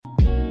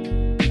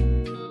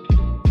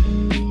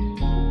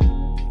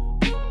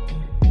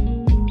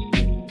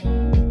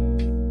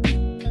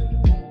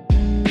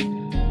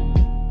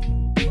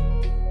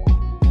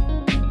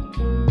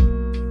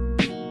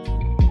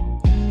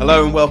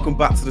Hello and welcome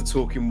back to the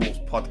Talking Wolves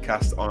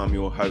podcast. I'm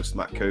your host,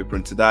 Matt Cooper,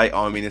 and today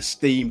I'm in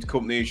esteemed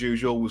company as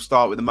usual. We'll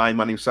start with the main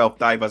man himself,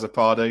 Dave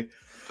Azzopardi.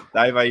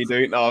 Dave, how you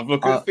doing? Oh, I've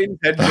looked at Finn's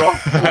head drop.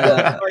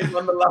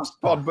 On the last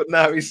pod, but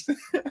now he's...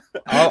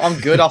 I'm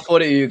good. I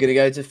thought you were going to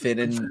go to Finn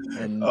and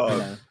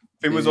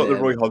Finn was like the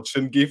Roy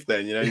Hodgson gift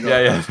then, you know?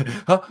 Yeah.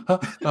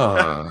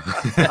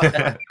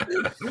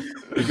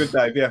 You're good,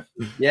 Dave, yeah?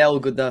 Yeah, all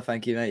good though.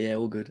 Thank you, mate. Yeah,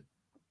 all good.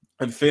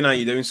 And Finn, how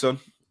you doing, son?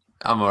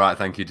 I'm all right,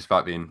 thank you,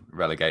 despite being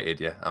relegated,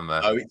 yeah.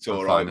 It's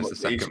all right. We've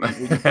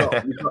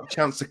got a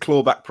chance to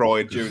claw back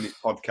pride during this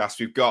podcast.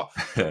 We've got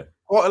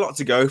quite a lot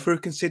to go through,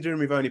 considering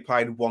we've only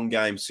played one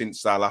game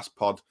since our last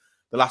pod.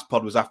 The last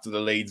pod was after the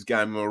Leeds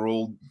game, and we were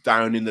all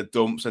down in the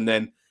dumps, and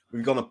then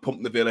we've gone to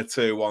pump the Villa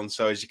 2-1.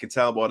 So as you can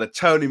tell by the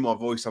tone in my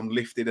voice, I'm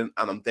lifted and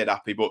I'm dead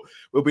happy. But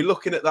we'll be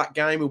looking at that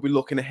game. We'll be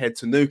looking ahead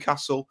to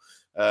Newcastle.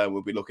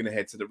 We'll be looking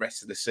ahead to the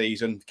rest of the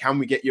season. Can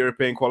we get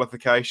European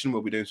qualification?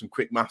 We'll be doing some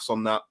quick maths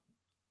on that.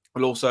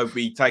 We'll also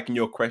be taking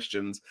your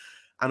questions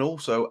and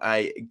also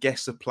a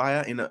guess a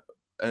player in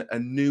a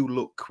new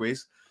look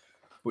quiz.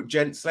 But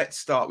gents, let's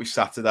start with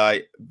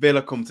Saturday.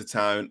 Villa come to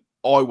town.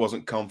 I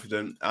wasn't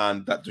confident,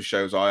 and that just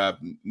shows I have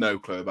no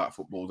clue about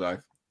football,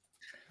 Dave.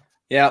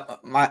 Yeah,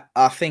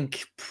 I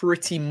think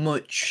pretty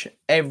much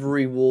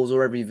every Wolves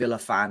or every Villa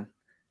fan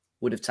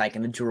would have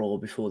taken a draw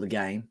before the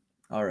game,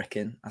 I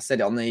reckon. I said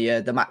it on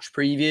the match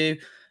preview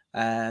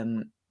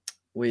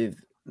with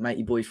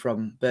matey boy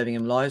from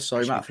Birmingham Live.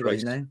 Sorry, Matt, I forgot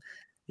his name.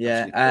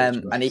 Yeah,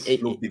 and he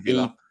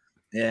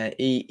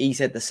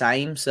said the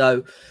same.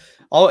 So,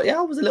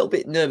 I was a little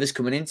bit nervous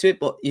coming into it,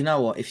 but you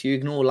know what? If you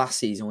ignore last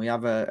season, we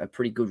have a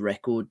pretty good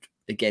record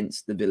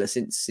against the Villa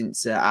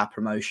since our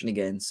promotion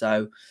again.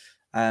 So,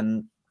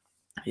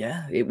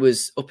 it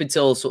was up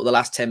until sort of the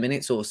last 10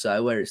 minutes or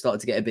so where it started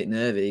to get a bit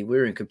nervy. We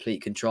were in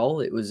complete control.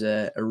 It was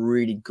a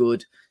really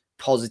good,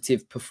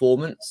 positive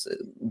performance,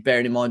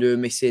 bearing in mind we were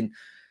missing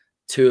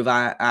two of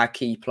our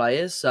key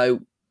players.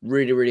 So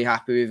really, really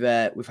happy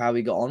with how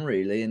we got on,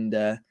 really. And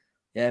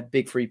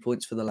big 3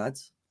 points for the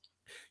lads.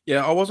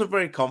 Yeah, I wasn't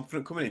very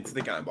confident coming into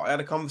the game, but I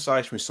had a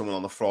conversation with someone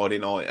on the Friday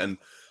night and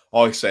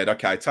I said,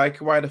 okay,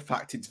 take away the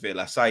fact it's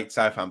Villa, say it's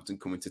Southampton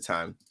coming to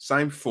town.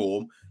 Same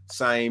form,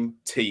 same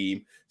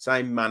team,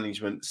 same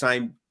management,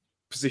 same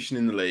position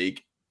in the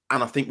league.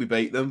 And I think we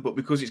beat them. But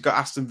because it's got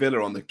Aston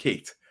Villa on the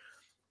kit,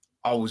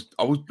 I was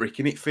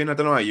bricking it, Finn. I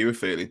don't know how you were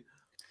feeling.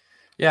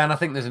 Yeah, and I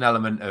think there's an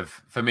element of,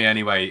 for me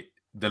anyway,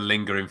 the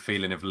lingering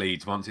feeling of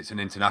Leeds once it's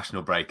an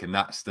international break, and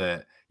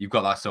you've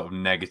got that sort of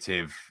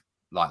negative,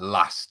 like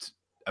last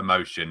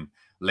emotion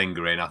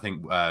lingering. I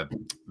think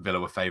Villa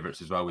were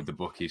favourites as well with the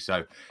bookies,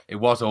 so it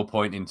was all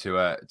pointing to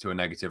a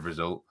negative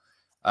result.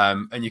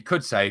 And you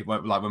could say,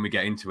 like when we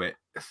get into it,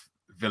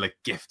 Villa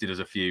gifted us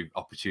a few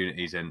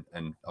opportunities and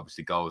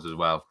obviously goals as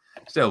well.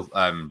 Still,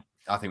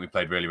 I think we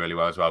played really, really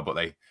well as well, but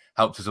they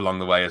helped us along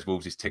the way, as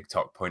Wolves'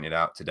 TikTok pointed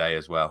out today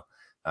as well.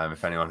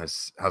 If anyone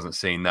hasn't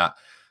seen that.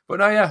 But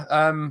no,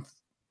 yeah,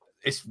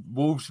 it's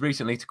Wolves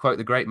recently, to quote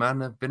the great man,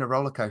 have been a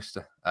roller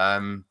coaster.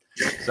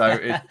 So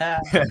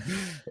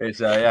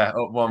it's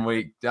up 1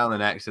 week, down the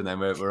next, and then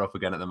we're up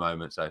again at the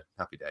moment. So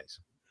happy days.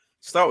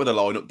 Start with the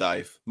lineup,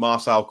 Dave.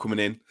 Marcel coming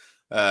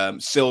in,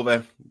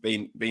 Silva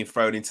being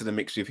thrown into the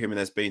mix with him and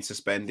has been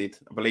suspended.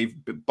 I believe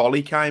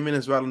Bolly came in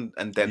as well, and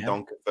then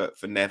Donker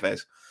for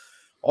Neves.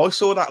 I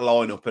saw that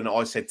lineup and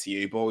I said to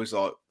you boys,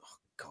 like, oh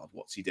God,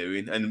 what's he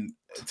doing? And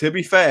to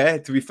be fair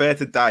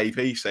to Dave,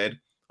 he said,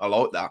 I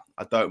like that.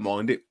 I don't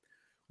mind it.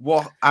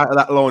 What out of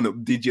that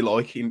lineup did you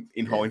like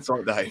in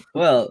hindsight, Dave?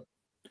 Well,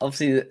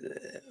 obviously,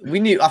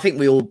 I think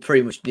we all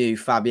pretty much knew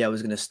Fabio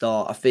was going to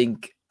start. I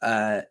think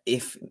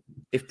if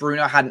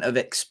Bruno hadn't have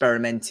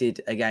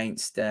experimented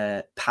against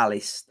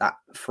Palace, that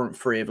front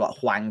three of like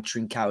Hwang,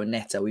 Trincao and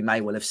Neto, we may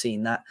well have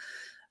seen that.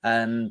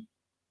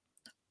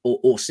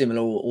 Or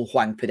similar, or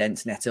Hwang,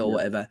 Podence, Neto, or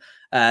whatever.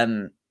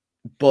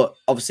 But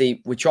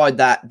obviously, we tried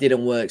that,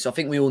 didn't work. So I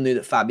think we all knew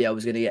that Fabio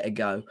was going to get a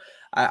go.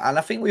 And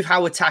I think with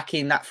how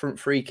attacking that front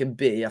three can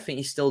be, I think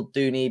you still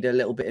do need a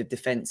little bit of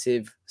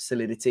defensive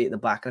solidity at the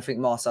back. And I think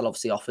Marcel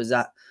obviously offers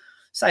that.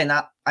 Saying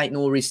that,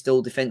 Aït-Nouri's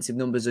still defensive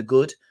numbers are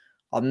good.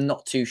 I'm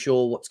not too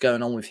sure what's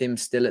going on with him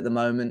still at the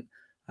moment.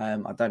 I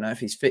don't know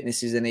if his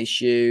fitness is an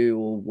issue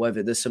or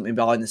whether there's something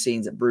behind the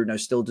scenes that Bruno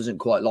still doesn't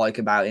quite like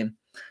about him.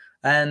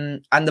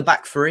 And the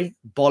back three,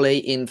 Bolly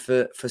in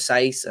for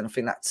Saïss. And I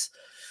think that's...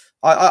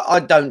 I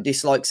don't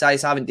dislike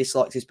Saïss. I haven't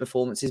disliked his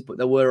performances, but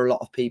there were a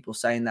lot of people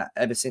saying that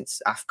ever since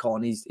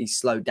AFCON, he's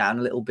slowed down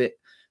a little bit.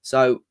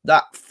 So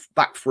that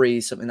back three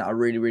is something that I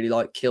really, really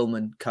like.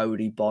 Kilman,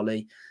 Cody,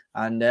 Bolly.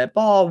 And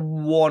bar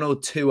one or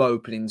two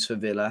openings for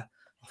Villa,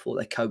 I thought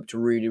they coped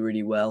really,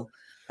 really well.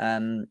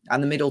 And the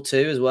middle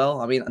two as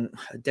well. I mean,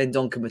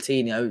 Dendoncker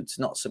Moutinho, it's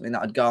not something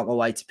that I'd go out my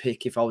way to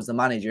pick if I was the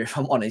manager, if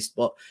I'm honest.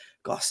 But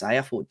gotta say,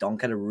 I thought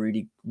Donk had a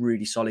really,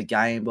 really solid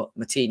game. But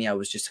Moutinho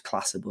was just a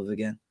class above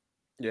again.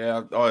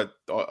 Yeah,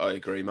 I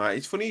agree, mate.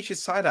 It's funny you should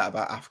say that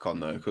about AFCON,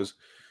 though, because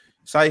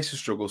Saïss has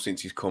struggled since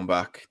he's come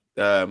back.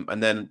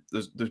 And then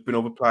there's been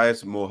other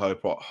players, more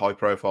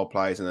high-profile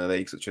players in the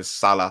league, such as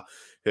Salah,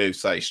 who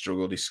say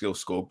struggled. He still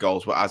scored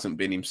goals, but hasn't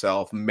been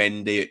himself.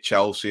 Mendy at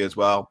Chelsea as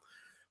well.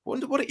 I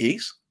wonder what it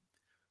is.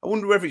 I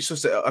wonder whether it's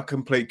just a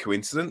complete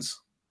coincidence.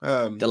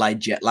 Delayed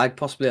jet lag,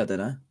 possibly. I don't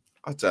know.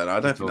 I don't know. I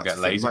don't think that's get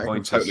laser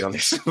pointers. I'm totally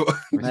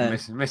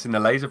honest. missing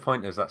the laser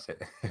pointers. That's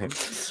it.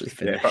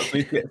 Yeah, perhaps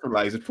we get some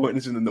laser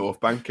pointers in the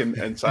North Bank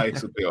and say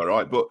it'll be all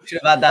right. But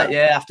should have had that,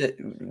 after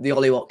the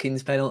Ollie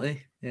Watkins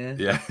penalty.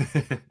 Yeah.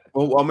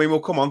 Well, I mean, we'll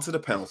come on to the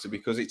penalty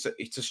because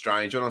it's a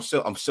strange one.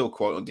 I'm still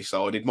quite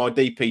undecided. My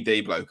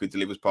DPD bloke who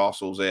delivers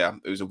parcels here,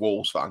 who's a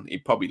Wolves fan,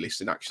 he'd probably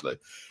listen actually.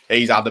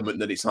 He's adamant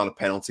that it's not a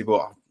penalty,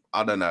 but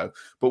I don't know.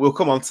 But we'll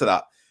come on to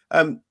that.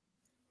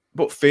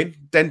 But Finn,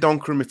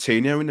 Dendoncker and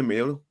Moutinho in the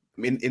middle.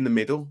 In the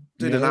middle,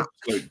 did an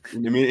absolute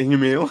in your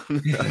meal.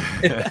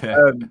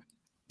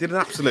 Did an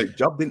absolute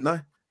job, didn't they?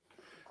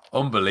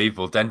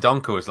 Unbelievable.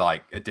 Dendoncker was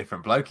like a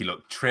different bloke. He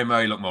looked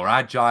trimmer, he looked more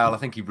agile. I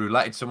think he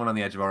rouletted someone on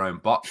the edge of our own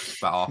box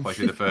about halfway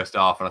through the first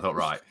half, and I thought,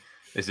 right,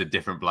 this is a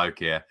different bloke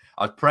here.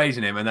 I was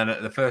praising him, and then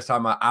at the first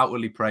time I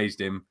outwardly praised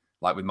him,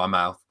 like with my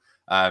mouth,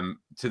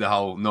 to the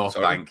whole North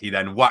Bank. He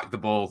then whacked the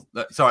ball.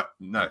 Sorry,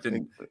 no,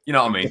 didn't. You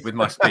know what I mean? With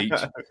my speech.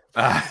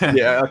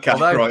 Yeah, okay,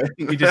 right.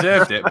 He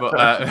deserved it, but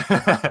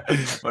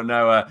but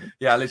no,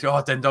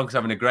 literally, Dendoncker's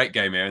having a great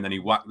game here, and then he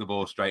whacked the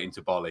ball straight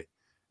into Bolly.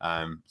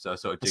 So I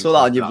sort of I saw that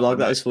on your blog.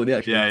 That was funny,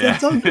 actually. Yeah.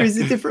 Dendoncker is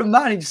a different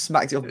man. He just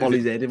smacked it off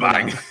Bolly's head.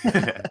 Bang.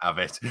 Have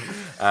it.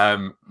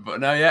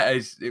 But no,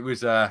 it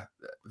was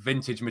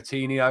vintage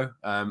Moutinho,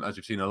 as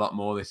we've seen a lot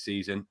more this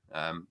season.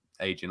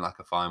 Aging like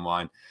a fine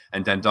wine.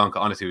 And Dendoncker,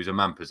 honestly, was a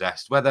man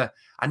possessed. I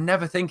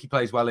never think he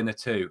plays well in a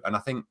 2. And I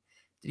think,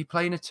 did he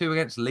play in a 2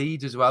 against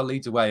Leeds as well?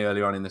 Leeds away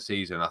earlier on in the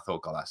season. I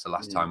thought, God, that's the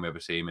last time we ever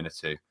see him in a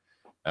 2.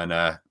 And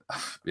I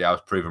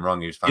was proven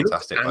wrong. He was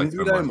fantastic. He looked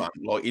angry though, man.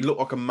 Like, he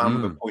looked like a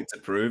man with a point to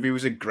prove. He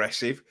was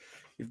aggressive.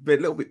 He's been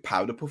a little bit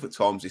powder puff at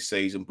times this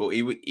season, but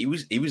he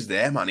was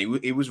there, man.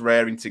 He was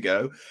raring to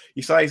go.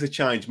 You say he's a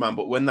changed man,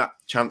 but when that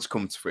chance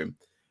comes for him,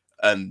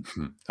 and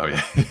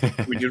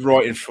we're just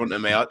right in front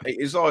of me.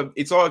 It's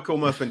like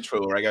almost when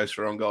Traore goes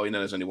for on goal. You know,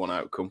 there's only one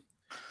outcome,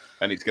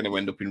 and it's going to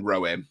end up in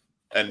row M.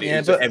 And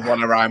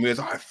everyone around me was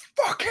like,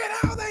 "Fucking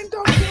hell, then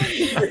don't."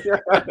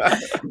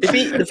 The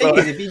thing is,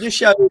 if he just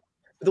showed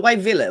the way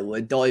Villa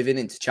were diving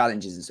into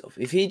challenges and stuff,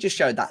 if he just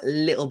showed that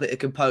little bit of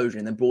composure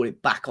and then brought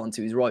it back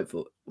onto his right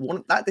foot,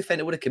 that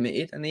defender would have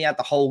committed, and he had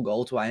the whole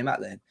goal to aim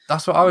at then.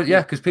 That's what I was,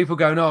 because people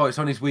go, no, it's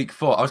on his weak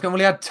foot. I was going, well,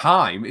 he had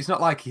time. It's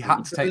not like he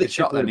had to take the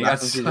shot then. He had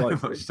so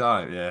much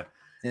time,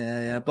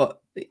 Yeah,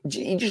 but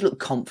he just looked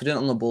confident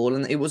on the ball,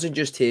 and it wasn't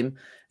just him.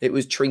 It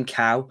was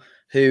Trincao,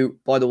 who,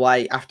 by the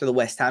way, after the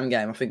West Ham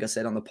game, I think I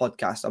said on the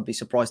podcast, I'd be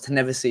surprised to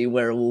never see him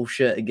wear a Wolves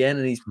shirt again,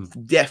 and he's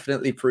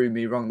definitely proved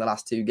me wrong the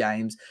last 2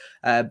 games.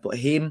 But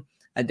him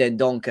and then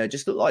Dendoncker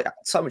just looked like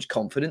so much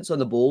confidence on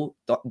the ball.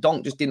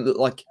 Donk just didn't look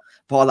like,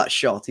 by that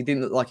shot, he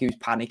didn't look like he was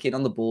panicking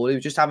on the ball. He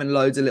was just having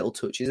loads of little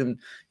touches and,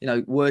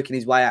 working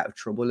his way out of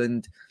trouble.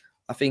 And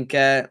I think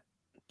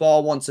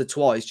bar once or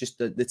twice, just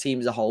the team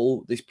as a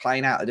whole, this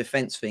playing out a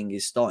defence thing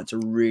is starting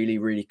to really,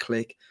 really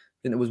click.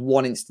 I think there was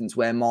one instance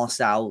where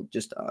Marcel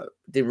just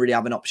didn't really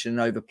have an option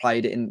and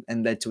overplayed it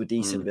and led to a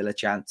decent Villa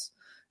chance.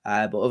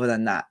 But other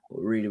than that,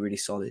 really, really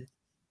solid.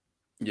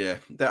 Yeah,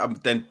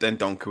 then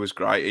Dendoncker was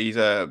great. He's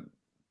him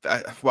and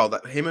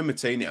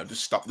Moutinho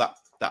just stopped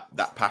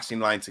that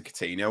passing line to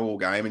Coutinho all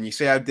game, and you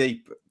see how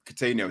deep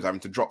Coutinho was having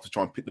to drop to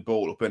try and pick the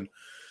ball up. And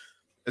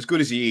as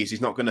good as he is,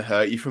 he's not going to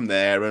hurt you from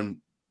there. And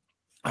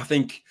I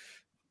think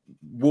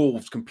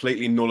Wolves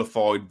completely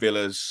nullified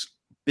Villa's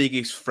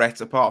biggest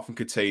threat apart from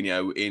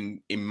Coutinho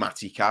in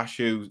Matty Cash,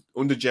 who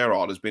under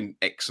Gerrard has been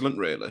excellent,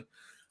 really.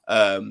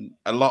 A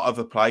lot of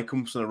the play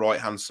comes from the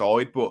right-hand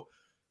side, but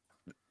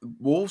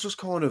Wolves just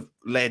kind of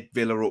led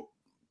Villa up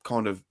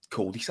kind of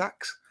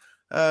cul-de-sacs,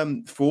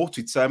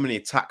 thwarted so many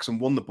attacks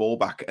and won the ball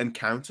back and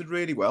countered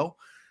really well.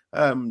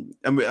 And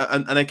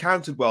they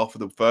countered well for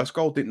the first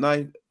goal, didn't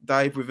they,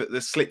 Dave, with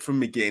the slip from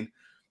McGinn?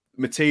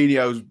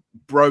 Moutinho's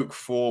broke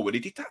forward. He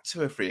did that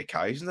 2 or 3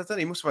 occasions. I don't know,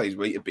 he must have had his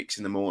Weetabix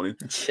in the morning.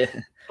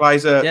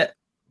 Plays a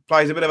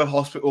bit of a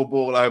hospital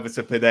ball over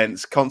to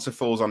Podence. Konsa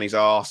falls on his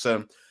arse.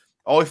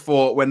 I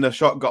thought when the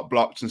shot got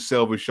blocked and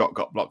Silva's shot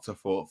got blocked, I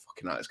thought,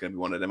 fucking hell, it's going to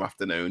be one of them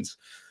afternoons.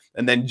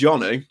 And then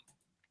Johnny,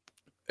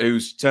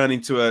 who's turned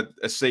into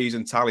a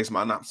season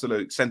talisman,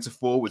 absolute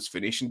centre-forwards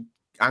finish, and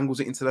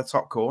angles it into the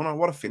top corner.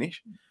 What a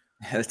finish.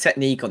 The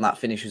technique on that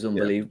finish was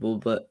unbelievable.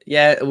 But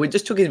we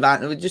just took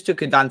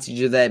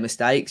advantage of their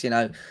mistakes.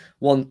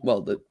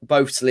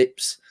 Both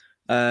slips.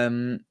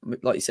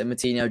 Like you said,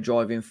 Moutinho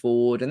driving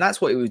forward, and that's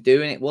what he was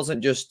doing. It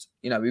wasn't just,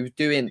 he was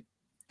doing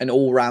an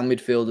all-round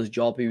midfielder's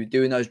job. He was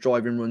doing those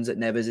driving runs that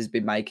Neves has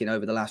been making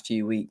over the last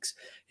few weeks.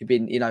 He'd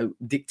been,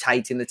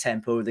 dictating the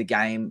tempo of the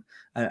game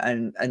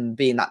and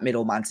being that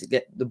middleman to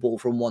get the ball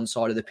from one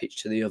side of the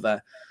pitch to the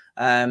other.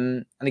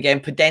 And again,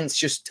 Podence,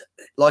 just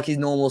like his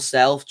normal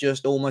self,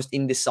 just almost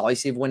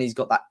indecisive when he's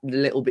got that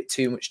little bit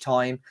too much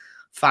time.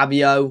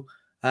 Fabio,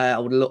 I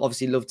would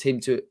obviously loved him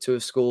to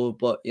have scored,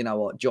 but you know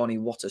what, Johnny,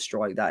 what a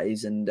strike that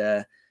is. And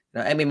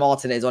Emi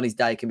Martinez on his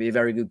day can be a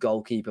very good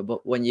goalkeeper,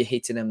 but when you're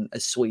hitting him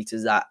as sweet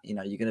as that, you're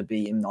going to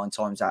beat him 9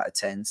 times out of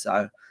 10.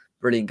 So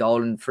brilliant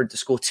goal, and for him to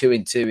score 2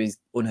 in 2 is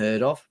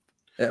unheard of.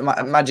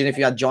 Imagine if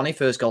you had Johnny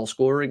first goal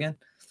scorer again.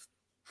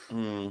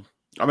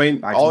 I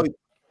mean, I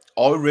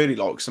really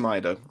like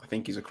Semedo. I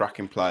think he's a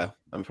cracking player,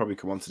 and we'll probably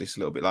come on to this a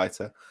little bit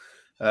later.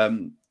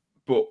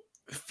 But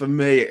for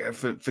me,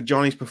 for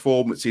Johnny's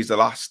performances the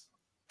last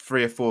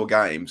 3 or 4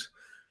 games,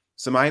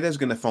 Semedo's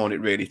going to find it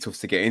really tough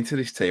to get into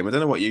this team. I don't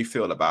know what you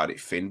feel about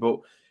it, Finn, but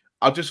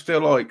I just feel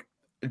like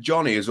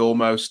Johnny is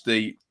almost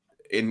in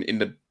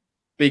the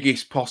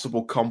biggest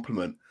possible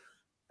compliment,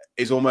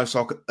 is almost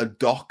like a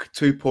Doc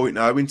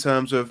 2.0 in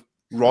terms of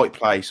right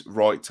place,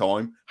 right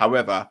time.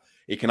 However,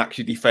 he can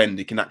actually defend,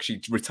 he can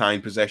actually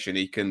retain possession,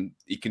 he can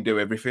do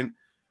everything.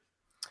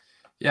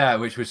 Yeah,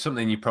 which was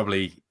something you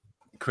probably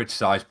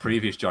criticised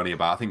previous Johnny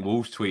about. I think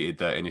Wolves tweeted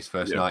that in his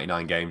first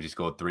 99 games he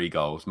scored 3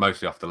 goals,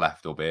 mostly off the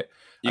left, albeit.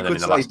 You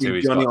could say he's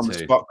Johnny on the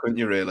spot, couldn't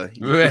you, really?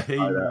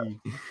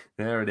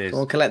 There it is.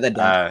 We'll collect the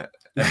dad.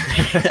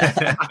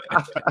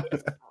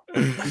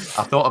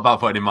 I thought about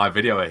putting in my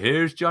video,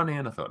 here's Johnny,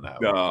 and I thought, no.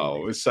 No,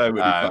 it was so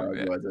many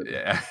fans.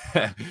 Yeah.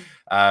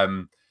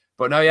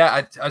 But no,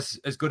 yeah, as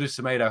good as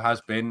Semedo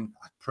has been,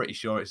 I'm pretty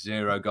sure it's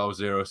 0 goals,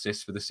 0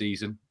 assists for the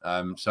season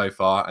so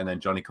far. And then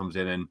Johnny comes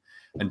in and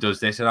does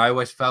this. And I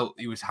always felt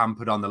he was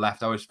hampered on the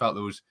left. I always felt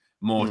there was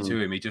more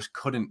to him. He just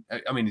couldn't.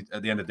 I mean,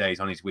 at the end of the day,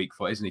 he's on his weak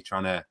foot, isn't he?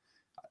 Trying to,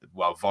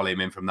 volley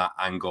him in from that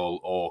angle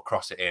or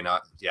cross it in.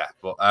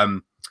 But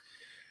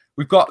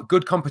we've got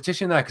good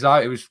competition there,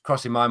 because it was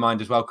crossing my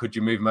mind as well. Could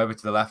you move him over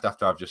to the left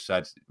after I've just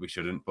said we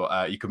shouldn't?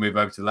 But you could move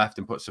over to the left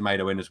and put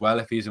Semedo in as well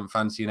if he isn't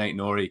fancying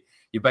Aït-Nouri.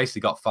 You've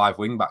basically got 5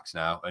 wing backs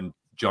now, and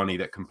Johnny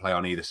that can play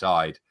on either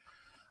side.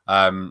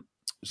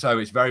 So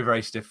it's very,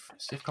 very stiff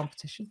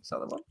competition. Is that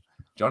the one?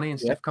 Johnny and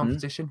stiff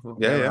competition. We'll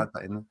add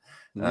that in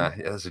there.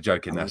 There's a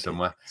joke in there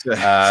somewhere.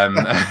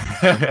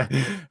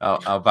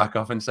 I'll back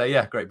off and say,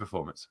 great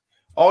performance.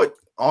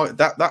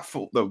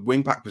 The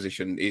wing back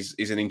position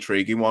is an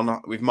intriguing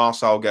one with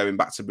Marcel going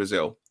back to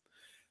Brazil,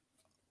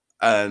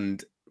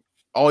 and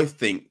I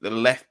think the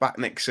left back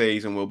next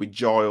season will be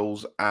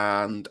Giles,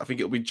 and I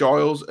think it'll be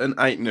Giles and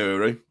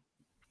Aït-Nouri,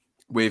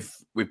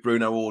 with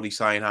Bruno already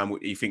saying how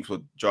he thinks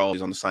Giles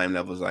is on the same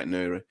level as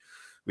Aït-Nouri,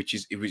 which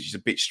is a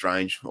bit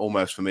strange,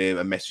 almost for me,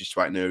 a message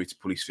to Aït-Nouri to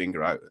pull his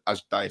finger out.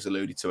 As Dave's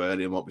alluded to earlier,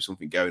 there might be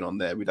something going on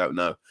there. We don't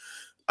know.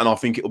 And I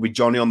think it'll be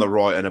Johnny on the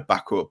right and a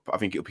backup. I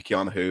think it'll be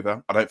Keanu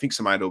Hoover. I don't think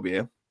Semedo will be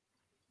here.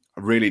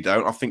 I really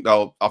don't. I think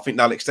they'll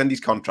extend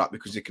his contract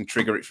because they can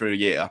trigger it for a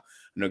year,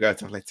 and they'll go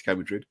to Atletico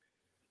Madrid.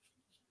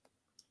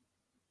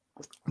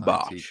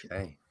 Bosh.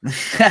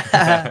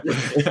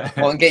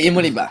 Well, and get your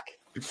money back.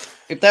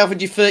 If they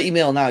offered you 30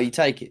 mil now, you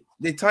take it.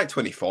 They'd take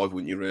 25,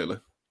 wouldn't you, really?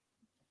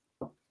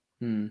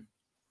 I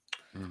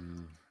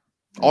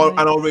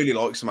really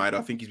like Semedo.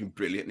 I think he's been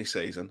brilliant this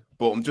season.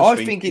 But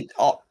I think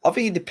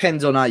it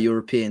depends on our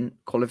European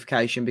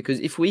qualification, because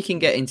if we can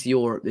get into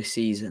Europe this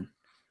season,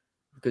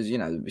 because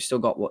we've still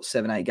got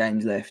 7-8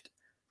 games left.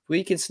 If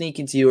we can sneak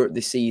into Europe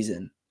this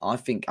season, I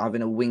think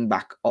having a wing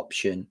back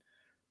option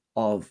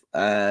of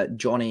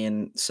Johnny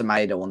and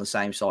Semedo on the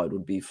same side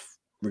would be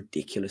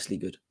ridiculously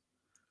good.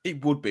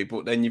 It would be,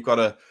 but then you've got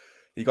to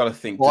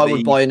think. Well, I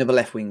would buy another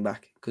left wing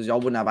back, because I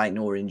wouldn't have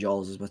Aït-Nouri and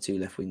Giles as my 2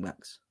 left wing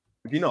backs.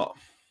 Would you not?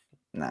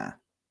 Nah.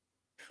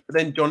 But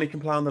then Johnny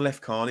can play on the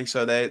left, can't he?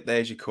 So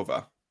there's your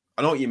cover.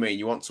 I know what you mean.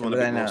 You want someone a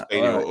bit more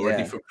speedy or a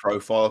different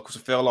profile, because I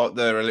feel like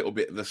they're a little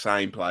bit of the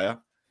same player.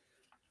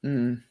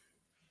 That's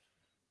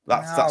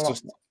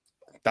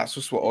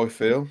just what I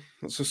feel.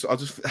 I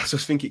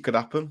just think it could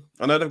happen.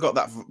 I know they've got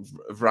that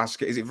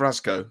Vrasco. Is it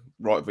Vrasco?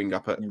 Right wing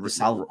up at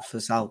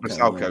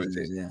Vrsaljko, is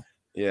it?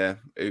 Yeah,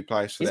 who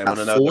plays for them?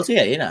 He's about 40,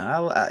 he's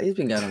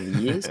been going on for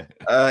years.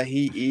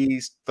 He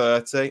is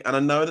 30, and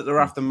I know that they're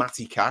after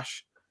Matty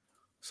Cash.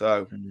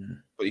 So,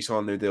 but he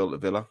signed a new deal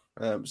at Villa.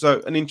 I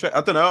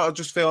don't know. I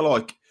just feel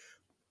like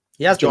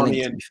he has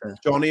Johnny and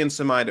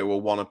Semedo will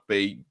want to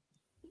be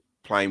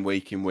playing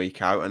week in,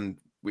 week out, and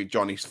with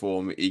Johnny's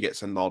form, he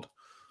gets a nod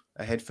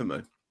ahead for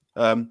me.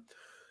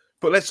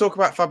 But let's talk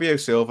about Fabio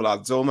Silva,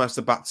 lads. Almost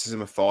a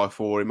baptism of fire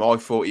for him. I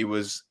thought he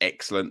was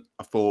excellent.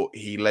 I thought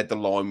he led the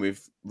line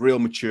with real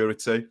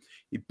maturity.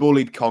 He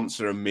bullied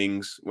Konsa and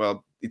Mings.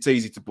 Well, it's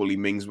easy to bully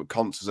Mings, but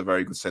Konsa's a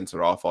very good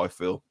centre-half, I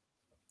feel.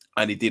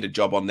 And he did a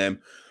job on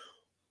them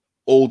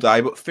all day.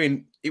 But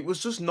Finn, it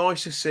was just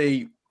nice to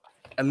see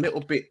a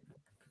little bit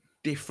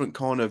different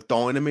kind of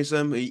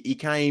dynamism. He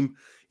came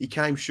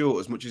short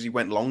as much as he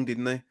went long,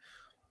 didn't he?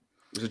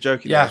 It was a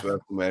joke as well,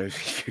 where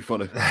if you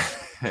want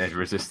to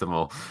resist them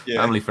all.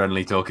 Family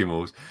friendly talking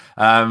Wolves.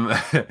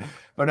 But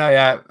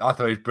no, I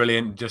thought he was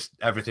brilliant. Just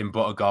everything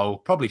but a goal.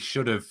 Probably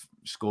should have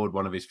scored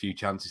one of his few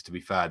chances, to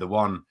be fair. The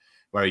one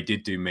where he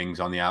did do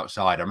Mings on the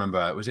outside. I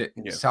remember, was it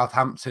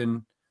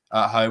Southampton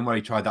at home where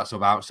he tried that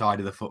sort of outside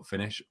of the foot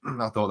finish?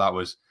 I thought it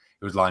was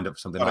lined up for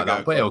something like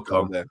that. But it'll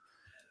come.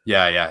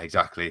 Yeah,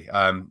 exactly.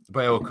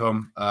 But it'll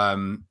come.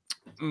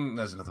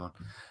 There's another one.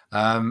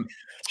 And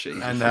you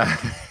can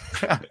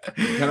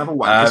have a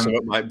wank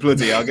or mate.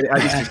 Bloody hell.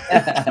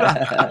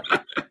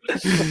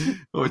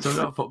 We're talking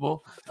about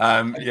football.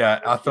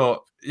 I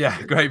thought,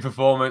 great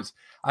performance.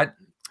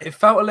 It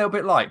felt a little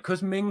bit like,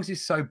 because Mings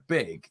is so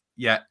big,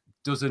 yet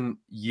doesn't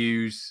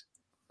use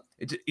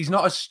it. He's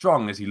not as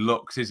strong as he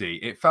looks, is he?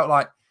 It felt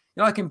like,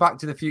 like in Back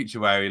to the Future,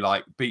 where he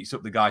like beats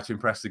up the guy to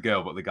impress the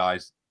girl, but the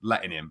guy's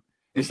letting him.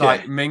 It's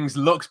like Mings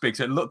looks big,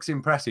 so it looks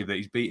impressive that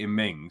he's beating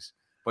Mings,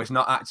 but it's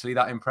not actually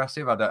that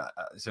impressive.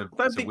 It's a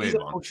think weird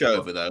he's a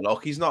pushover though.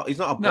 Like he's not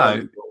a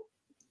bully.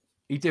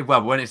 He did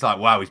well, but when it's like,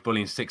 wow, he's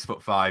bullying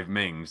 6'5"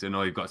 Mings, and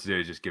all you've got to do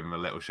is just give him a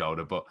little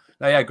shoulder. But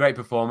great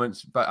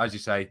performance. But as you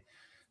say,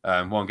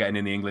 one getting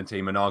in the England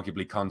team, and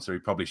arguably Konsa, he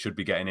probably should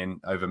be getting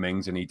in over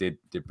Mings, and he did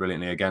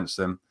brilliantly against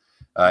them.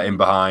 In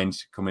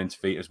behind, coming into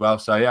feet as well.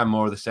 So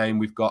more of the same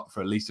we've got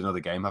for at least another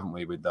game, haven't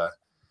we? With no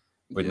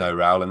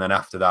Raul, and then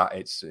after that,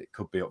 it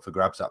could be up for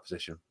grabs, that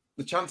position.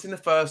 The chance in the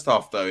first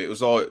half, though, it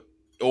was like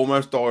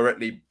almost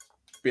directly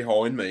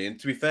behind me. And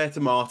to be fair to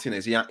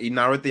Martinez, he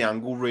narrowed the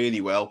angle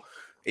really well.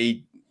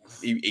 He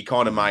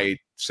kind of made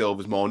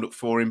Silva's mind up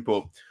for him,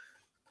 but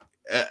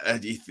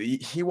he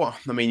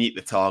hit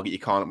the target. You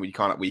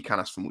can't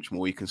ask for much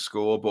more. You can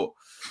score. But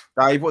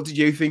Dave, what did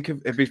you think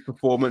of his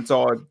performance?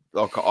 I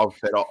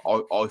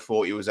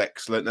thought he was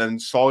excellent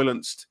and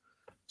silenced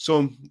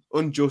some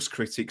unjust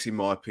critics, in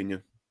my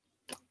opinion.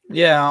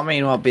 Yeah, I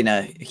mean, I've been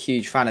a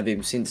huge fan of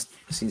him since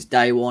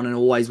day one, and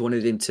always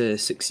wanted him to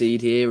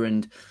succeed here.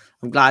 And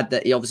I'm glad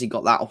that he obviously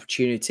got that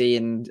opportunity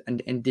and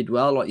did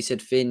well. Like you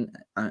said, Finn,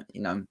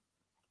 the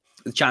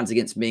chance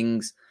against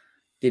Mings,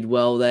 did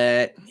well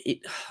there.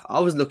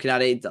 I was looking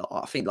at it.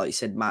 I think, like you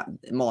said,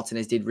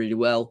 Martinez did really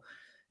well.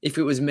 If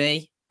it was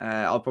me,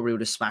 I probably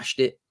would have smashed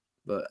it.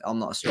 But I'm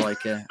not a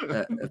striker.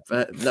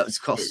 That was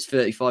cost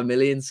 35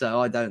 million,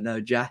 so I don't know,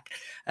 Jack.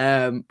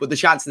 But the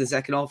chance in the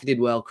second half, he did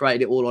well,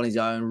 created it all on his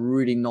own.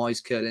 Really nice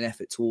curling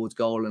effort towards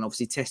goal, and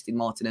obviously tested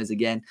Martinez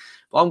again.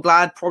 But I'm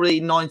glad probably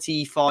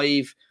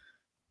 95%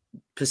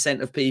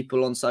 of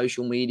people on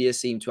social media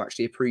seem to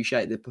actually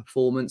appreciate the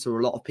performance, or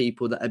a lot of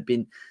people that had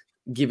been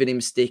giving him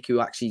stick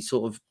who actually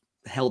sort of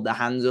held their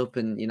hands up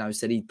and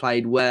said he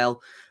played well.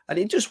 And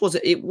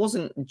it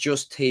wasn't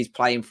just his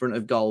play in front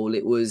of goal,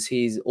 it was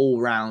his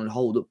all-round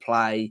hold-up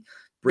play,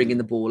 bringing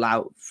the ball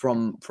out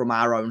from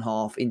our own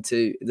half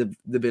into the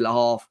Villa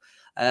half,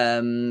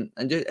 and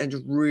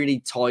just really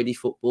tidy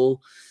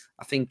football.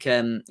 I think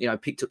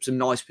picked up some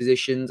nice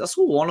positions. I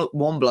saw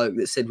one bloke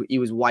that said he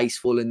was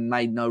wasteful and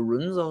made no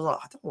runs. I was like,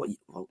 I don't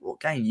know what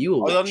game you were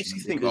watching. I honestly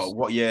think,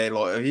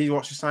 have you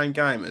watched the same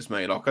game as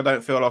me? Like, I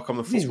don't feel like I'm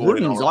the football.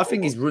 His runs, I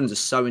think his runs are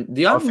so.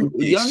 The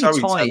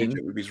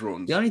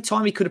only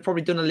time he could have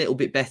probably done a little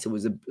bit better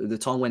was the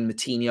time when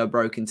Moutinho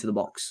broke into the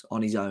box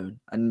on his own,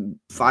 and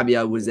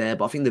Fabio was there.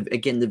 But I think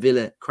the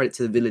Villa, credit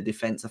to the Villa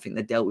defense, I think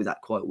they dealt with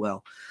that quite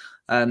well.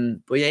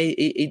 But yeah,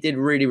 he did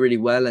really, really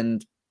well.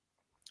 And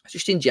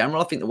just in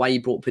general, I think the way he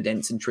brought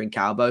Podence and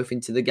Trincao both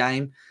into the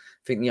game,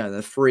 I think,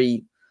 the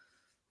three,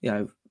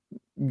 young,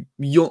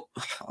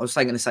 I was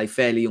going to say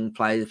fairly young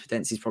players.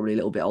 Podence is probably a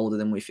little bit older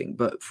than we think,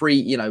 but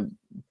three,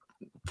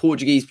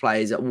 Portuguese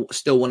players that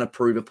still want to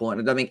prove a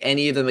point. I don't think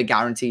any of them are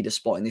guaranteed a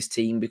spot in this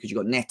team, because you've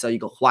got Neto, you've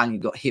got Hwang,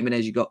 you've got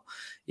Jimenez, you've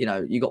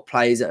got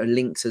players that are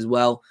links as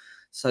well.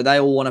 So they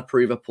all want to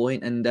prove a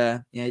point, and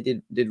he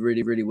did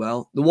really, really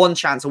well. The one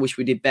chance I wish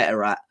we did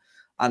better at,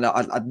 and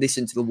I'd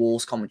listened to the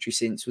Wolves commentary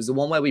since, was the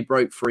one where we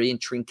broke free and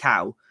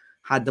Trincao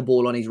had the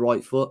ball on his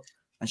right foot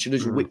and should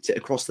have just whipped it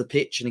across the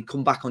pitch and then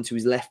come back onto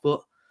his left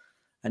foot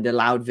and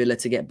allowed Villa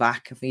to get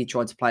back. I think he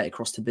tried to play it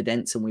across to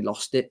Podence and we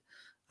lost it.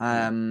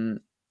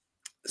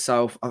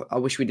 So I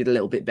wish we did a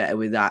little bit better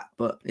with that.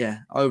 But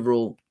yeah,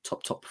 overall,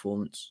 top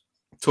performance.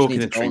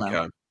 Talking to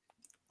Trincao,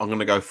 I'm going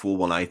to go full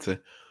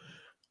 180.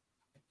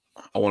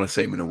 I want to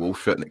see him in a Wolves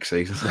shirt next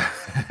season.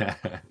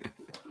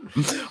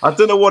 I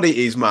don't know what it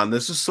is, man.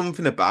 There's just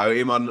something about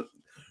him, and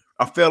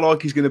I feel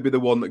like he's going to be the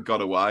one that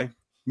got away,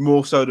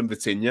 more so than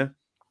Vitinha.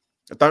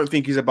 I don't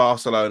think he's a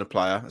Barcelona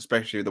player,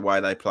 especially the way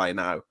they play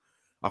now.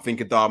 I think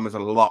Adama's a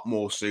lot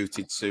more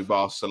suited to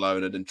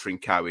Barcelona than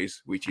Trincao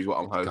is, which is what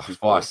I'm hoping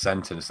for. What a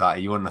sentence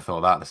that. You wouldn't have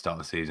thought that at the start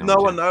of the season.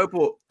 No, I know,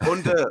 but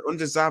under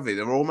Xavi,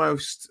 they're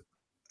almost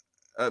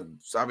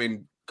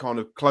having kind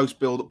of close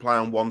build-up play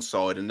on one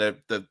side, and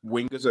the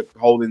wingers are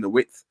holding the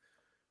width,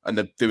 and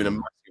they're doing a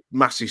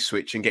massive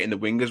switch and getting the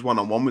wingers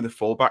one-on-one with the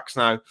fullbacks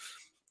now.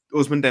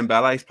 Ousmane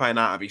Dembele is playing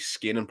out of his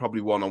skin, and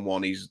probably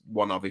one-on-one, he's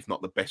one of, if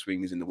not the best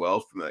wingers in the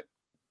world for me.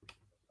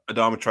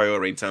 Adama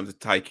Traore, in terms of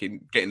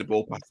getting the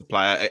ball past the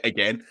player,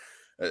 again,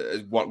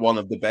 one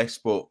of the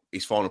best, but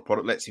his final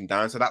product lets him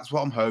down. So that's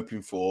what I'm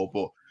hoping for.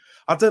 But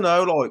I don't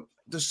know, like,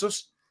 there's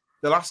just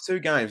the last two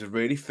games have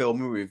really filled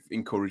me with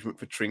encouragement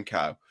for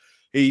Trincao.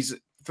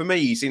 For me,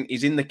 he's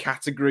in the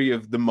category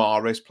of the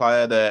Mahrez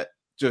player that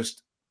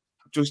just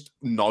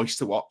nice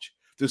to watch.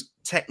 Just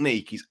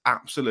technique is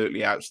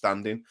absolutely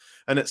outstanding.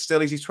 And it's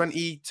still, is he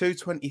 22,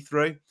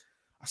 23?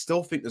 I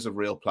still think there's a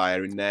real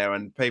player in there,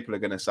 and people are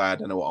going to say, I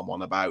don't know what I'm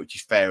on about, which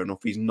is fair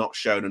enough. He's not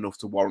shown enough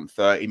to warrant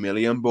 30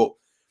 million, but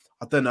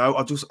I don't know.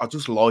 I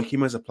just like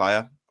him as a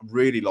player. I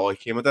really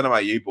like him. I don't know how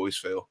you boys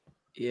feel.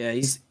 Yeah,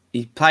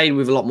 he played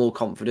with a lot more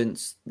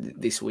confidence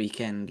this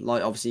weekend.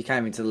 Like, obviously, he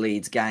came into the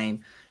Leeds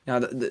game. You know,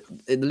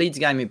 the Leeds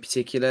game in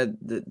particular,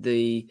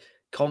 the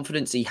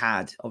confidence he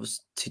had,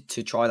 obviously,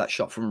 to try that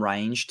shot from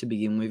range to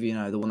begin with. You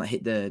know, the one that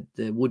hit the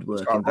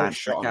woodwork and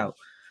bounced back out.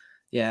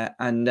 Yeah,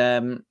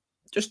 and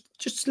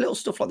just little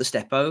stuff like the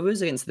step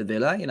overs against the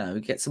Villa. You know,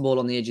 he gets the ball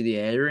on the edge of the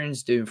area and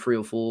he's doing 3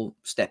 or 4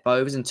 step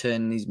overs and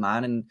turning his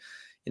man. And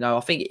you know,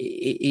 I think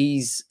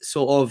he's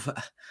sort of.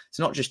 It's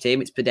not just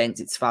him, it's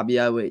Podence, it's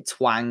Fabio, it's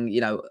Hwang. You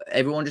know,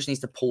 everyone just needs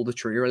to pull the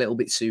trigger a little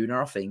bit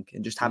sooner, I think,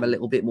 and just have a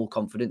little bit more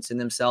confidence in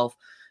themselves.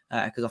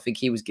 Because I think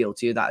he was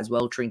guilty of that as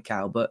well,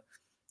 Trincao. But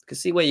I can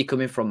see where you're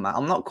coming from, Matt.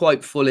 I'm not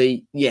quite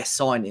fully,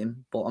 sign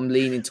him, but I'm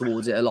leaning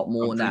towards it a lot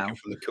more now.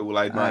 From the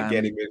Kool-Aid, mate,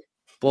 get him in.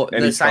 But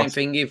the same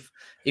thing,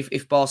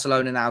 if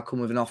Barcelona now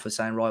come with an offer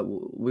saying, right,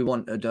 we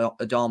want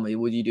Adama,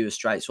 would you do a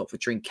straight swap for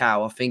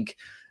Trincao? I think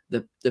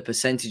the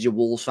percentage of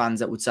Wolves fans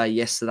that would say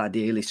yes to that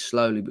deal is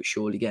slowly but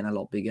surely getting a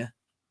lot bigger.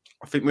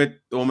 I think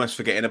we're almost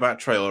forgetting about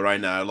Traore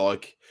right now.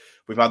 Like,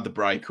 we've had the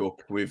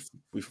breakup, we've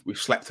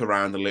slept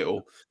around a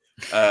little.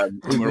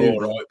 We're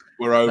all right.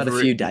 We're over. Had a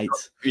few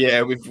dates.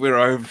 Yeah, we're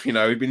over. You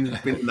know, we've been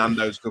to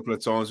Nando's a couple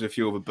of times with a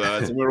few other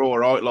birds, and we're all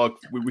right. Like,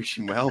 we wish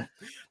him well.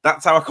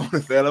 That's how I kind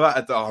of feel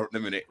about Adama at the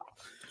minute.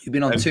 You've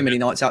been on too many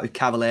nights out with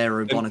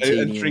Cavallero and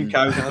Bonatini. And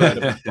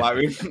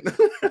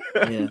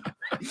Trincao.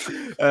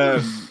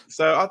 Yeah.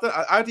 So,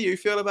 how do you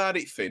feel about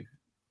it, Finn?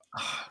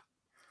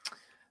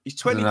 He's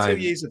 22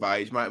 years of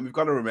age, mate, and we've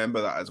got to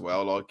remember that as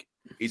well. Like,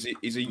 he's a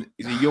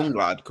young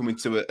lad coming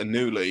to a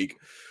new league.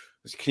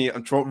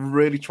 I'm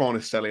really trying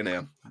to sell him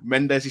now.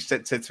 Mendes, he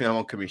said to me, I'm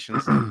on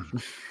commissions.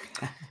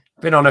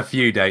 Been on a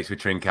few dates with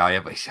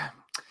Trincao, but he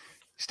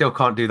still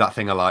can't do that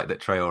thing I like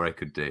that Traore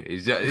could do.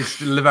 It's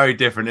still very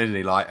different, isn't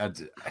he? Like,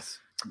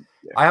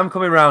 I am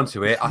coming around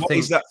to it. What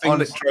is that thing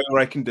that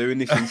Traore can do in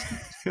this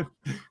instance?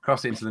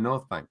 Cross it into the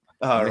North Bank.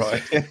 Oh,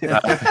 right.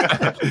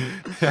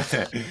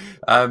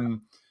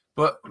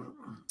 But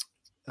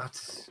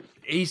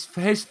he's for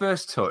his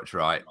first touch,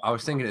 right? I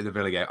was thinking at the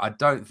Villa game, I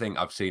don't think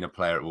I've seen a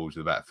player at Wolves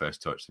with a better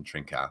first touch than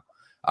Trincao.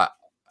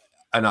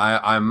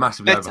 I'm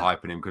massively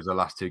overhyping him because the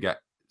last two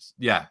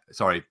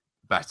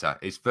better.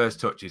 His first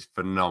touch is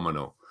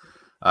phenomenal.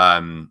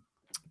 And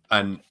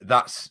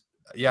that's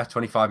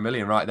 25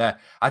 million right there.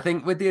 I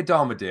think with the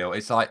Adama deal,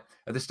 it's like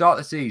at the start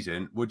of the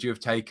season, would you have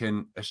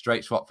taken a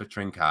straight swap for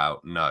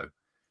Trincao? No.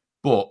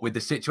 But with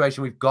the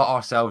situation we've got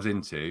ourselves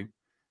into,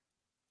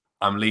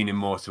 I'm leaning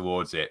more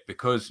towards it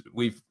because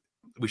we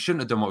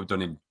shouldn't have done what we've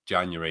done in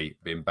January,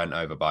 being bent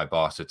over by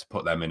Barca to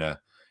put them in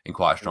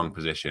quite a strong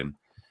position.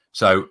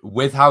 So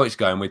with how it's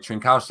going, with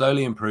Trincao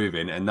slowly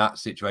improving and that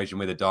situation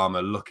with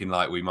Adama looking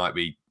like we might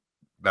be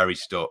very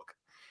stuck,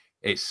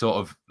 it sort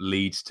of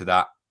leads to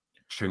that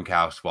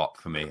Trincao swap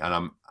for me.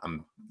 And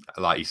I'm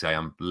like you say,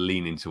 I'm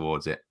leaning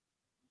towards it.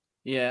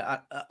 Yeah,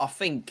 I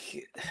think,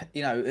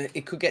 you know,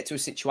 it could get to a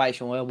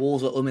situation where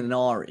Wolves are umming and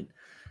ahhing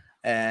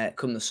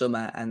come the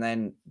summer, and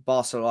then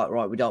Barca are like,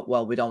 right, we don't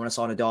want to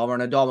sign Adama,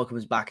 and Adama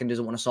comes back and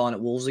doesn't want to sign at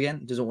Wolves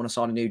again, doesn't want to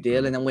sign a new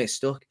deal, and then we're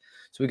stuck.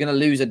 So we're going to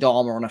lose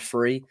Adama on a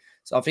free.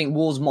 So I think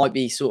Wolves might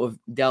be sort of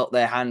dealt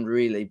their hand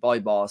really by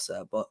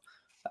Barca, but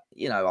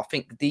you know, I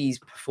think these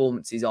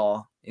performances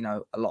are, you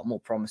know, a lot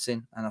more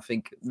promising, and I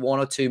think 1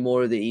 or 2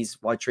 more of these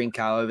by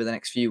Trincao over the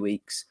next few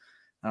weeks.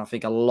 And I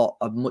think a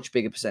much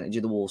bigger percentage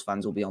of the Wolves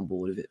fans will be on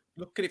board with it.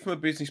 Look at it from a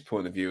business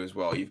point of view as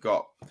well. You've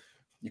got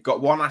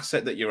one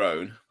asset that you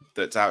own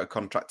that's out of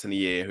contract in a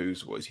year.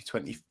 Who's, what is he,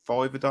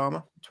 25,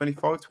 Adama?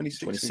 25,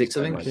 26? 26,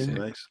 I think.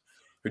 Yeah.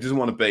 Who doesn't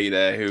want to be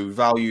there, who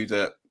valued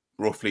at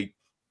roughly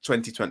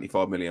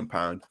 25 million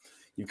pounds.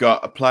 You've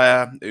got a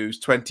player who's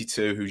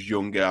 22, who's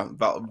younger,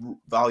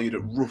 valued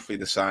at roughly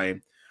the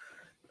same,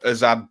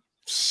 has had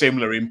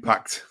similar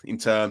impact in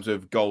terms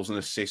of goals and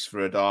assists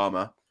for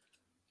Adama.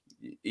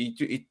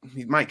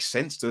 It makes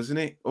sense, doesn't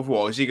it?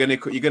 Otherwise, you're going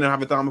to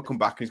have Adama come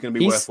back and he's going to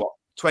be worth what?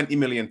 20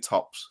 million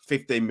tops,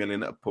 15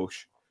 million at a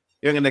push.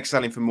 You're going to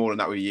sell him for more than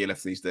that with a year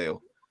left of his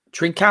deal.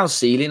 Trincao's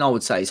ceiling, I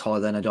would say, is higher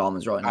than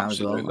Adama's right now as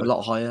well. A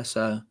lot higher.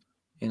 So,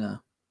 you know,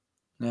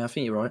 yeah, I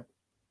think you're right.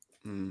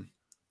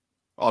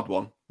 Odd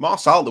one.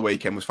 Marcel the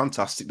weekend was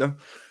fantastic, though.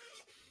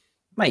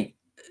 Mate,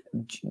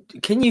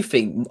 can you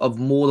think of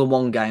more than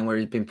one game where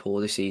he's been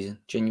poor this season?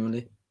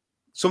 Genuinely.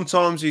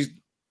 Sometimes he's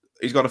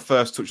got a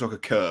first touch like a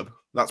curb.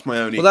 That's my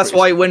only. Well, that's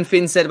why when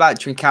Finn said about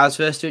Trincao's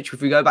first touch,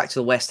 if we go back to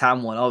the West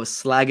Ham one, I was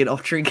slagging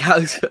off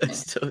Trincao's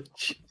first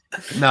touch.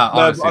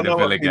 Honestly, I know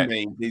what he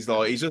means.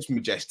 He's just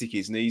majestic,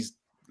 isn't he? He's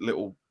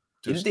little.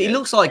 He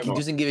looks like he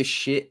doesn't give a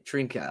shit,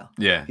 Trincao.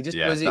 Yeah, he just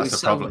does it that's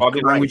the problem.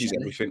 Body language is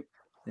everything.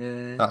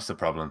 Yeah, that's the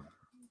problem.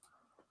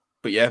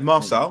 But yeah,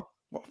 Marcel,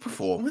 what a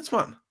performance,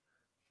 man!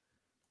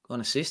 Got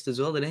an assist as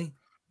well, didn't he?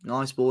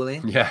 Nice ball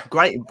in. Yeah.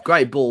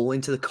 Great ball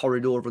into the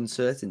corridor of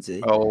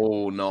uncertainty.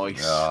 Oh,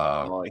 nice.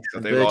 Nice.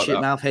 Bird shit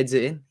mouth heads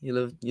it in.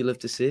 You love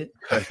to see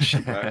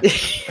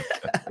it.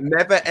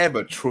 Never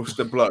ever trust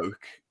a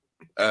bloke.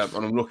 And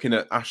I'm looking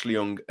at Ashley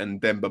Young and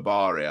Demba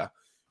Baria,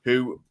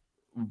 who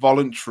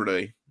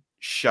voluntarily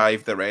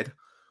shave their head,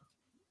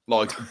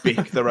 like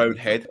bick their own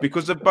head,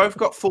 because they've both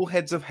got full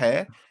heads of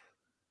hair.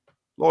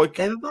 Like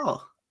Demba Ba?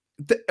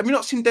 have you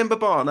not seen Demba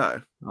Ba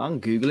now?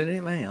 I'm googling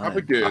it, mate. Have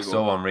a Google. I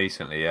saw one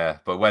recently, yeah.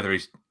 But whether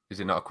is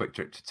it not a quick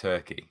trip to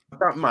Turkey?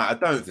 I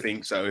don't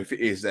think so. If it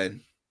is,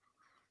 then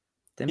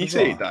Demba you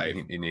see it, Ba?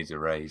 Dave. He needs a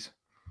raise.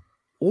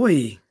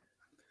 Oi.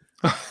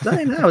 That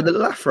ain't now with the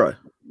little afro.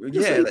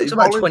 Yeah, It's they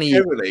about 20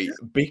 voluntarily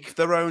bick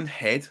their own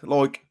head.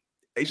 Like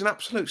he's an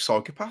absolute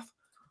psychopath.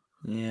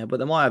 Yeah, but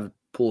they might have a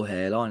poor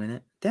hairline in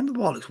it. Demba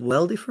Ba looks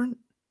well different.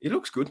 He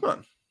looks good,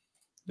 man.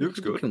 He looks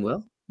good. Looking well.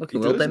 He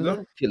Looking well, does, Denver. does.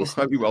 If you're Well,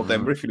 listening. hope you're well,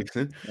 Denver, if you're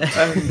listening.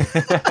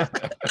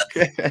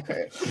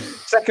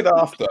 Second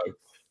half, though,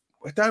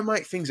 we don't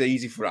make things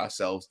easy for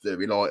ourselves, do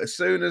we? Like, as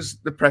soon as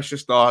the pressure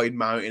started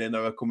mounting and they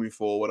were coming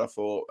forward, I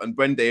thought, and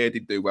Buendia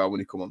did do well when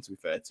he come on, to be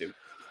fair to him.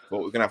 But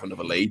we're going to have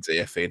another lead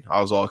here, Finn.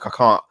 I was like,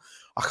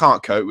 I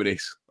can't cope with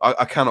this.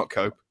 I cannot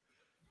cope.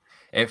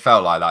 It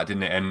felt like that,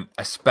 didn't it? And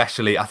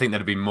especially, I think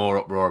there'd be more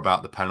uproar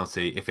about the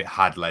penalty if it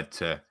had led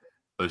to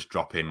us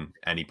dropping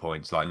any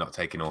points, like not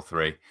taking all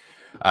three.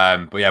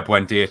 But yeah,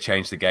 Buendia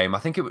changed the game. I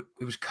think it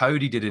was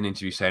Cody did an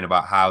interview saying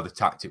about how the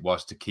tactic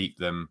was to keep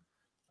them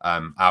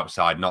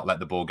outside, not let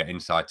the ball get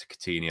inside to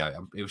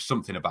Coutinho. It was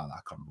something about that.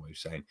 I can't remember what he was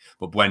saying.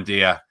 But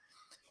Buendia,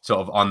 sort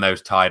of on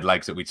those tired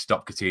legs that we'd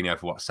stopped Coutinho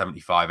for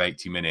 75,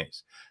 80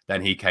 minutes.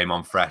 Then he came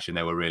on fresh and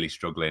they were really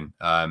struggling.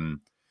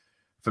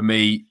 For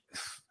me,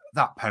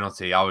 that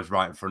penalty, I was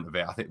right in front of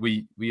it. I think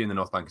we in the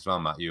North Bank as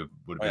well, Matt. You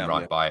would have been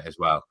right by it as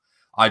well.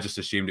 I just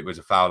assumed it was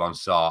a foul on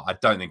Sarr. I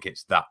don't think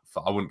it's that.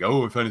 I wouldn't go,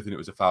 oh, if anything, it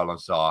was a foul on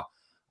Sarr.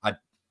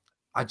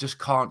 I just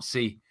can't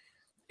see.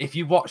 If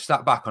you watch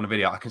that back on a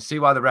video, I can see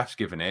why the ref's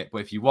given it.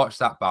 But if you watch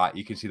that back,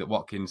 you can see that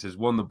Watkins has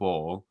won the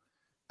ball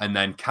and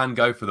then can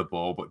go for the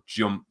ball, but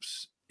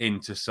jumps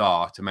into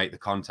Sarr to make the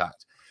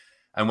contact.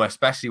 And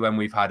especially when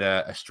we've had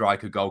a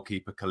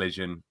striker-goalkeeper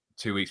collision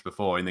 2 weeks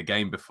before, in the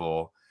game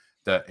before,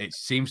 that it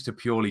seems to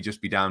purely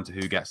just be down to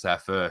who gets there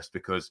first,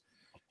 because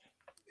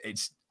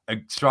it's a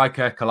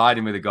striker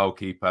colliding with a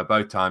goalkeeper.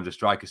 Both times a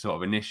striker sort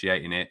of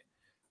initiating it,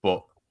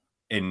 but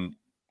in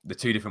the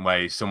two different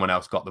ways, someone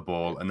else got the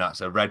ball, and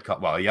that's a red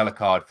card, well, a yellow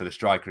card for the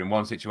striker in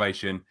one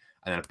situation,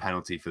 and then a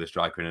penalty for the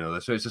striker in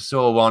another. So it's a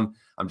sore one.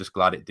 I'm just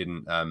glad it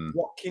didn't.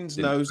 Watkins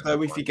knows,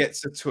 though, if he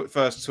gets the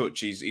first touch,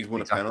 he's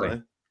won a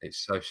penalty.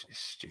 It's so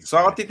stupid.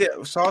 Sarr did it.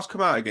 Sarr's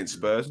come out against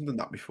Spurs and done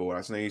that before,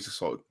 hasn't he? He's just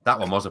like that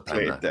one was a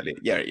penalty.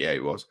 Yeah,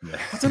 it was. Yeah.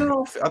 I don't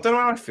know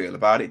how I feel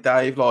about it,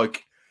 Dave.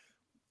 Like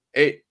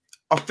it.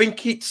 I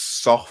think it's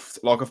soft.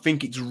 Like I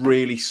think it's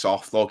really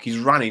soft. Like he's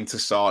ran into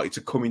Sarr. It's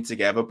a coming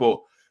together. But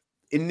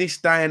in this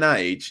day and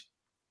age,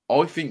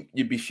 I think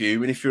you'd be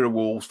fuming if you're a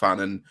Wolves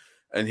fan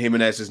and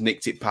Jimenez has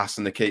nicked it past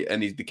and the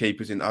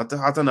keeper's in. I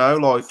don't know.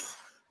 Like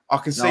I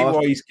can see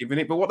why he's giving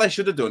it, but what they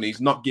should have done is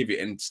not give it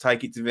and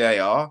take it to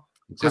VAR.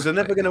 Because they're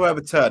never going to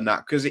overturn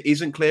that because it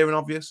isn't clear and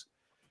obvious.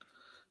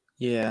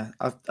 Yeah,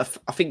 I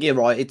think you're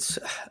right.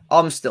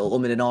 I'm still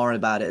umming and ahhing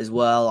about it as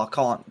well. I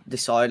can't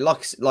decide.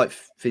 Like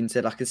Finn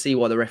said, I can see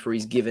why the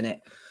referee's giving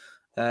it,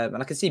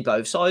 and I can see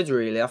both sides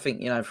really. I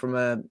think from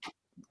a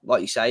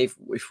like you say,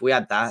 if we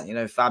had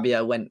that,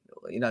 Fabio went,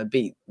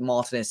 beat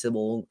Martinez to the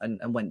ball and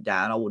went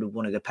down, I would have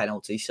wanted a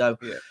penalty. So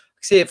yeah. I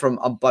see it from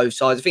on both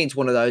sides. I think it's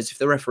one of those. If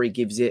the referee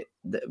gives it,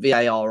 the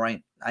VAR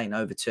ain't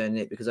overturning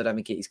it because I don't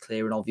think it is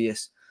clear and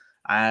obvious.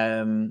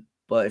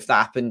 But if that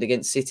happened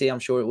against City, I'm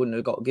sure it wouldn't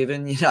have got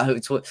given.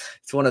 It's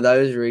one of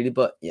those really.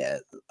 But yeah,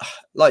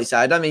 like you say,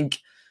 I don't think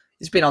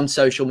it's been on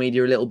social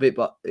media a little bit,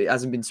 but it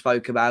hasn't been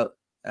spoke about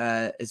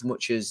as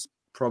much as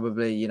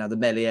probably the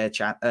Melier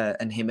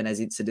and Jimenez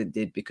incident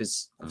did,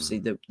 because obviously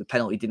the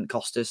penalty didn't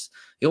cost us.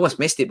 He almost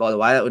missed it, by the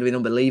way. That would have been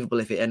unbelievable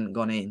if it hadn't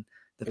gone in.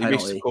 He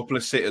missed a couple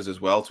of sitters as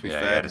well, to be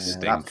fair.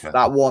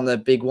 That one, the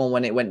big one,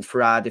 when it went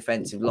through our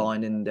defensive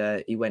line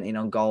and he went in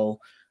on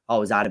goal. I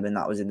was adamant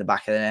that was in the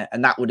back of the net,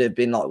 and that would have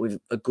been like with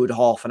a good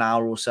half an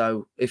hour or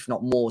so, if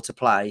not more, to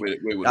play.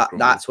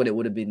 That's when it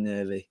would have been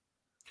nervy.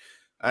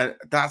 And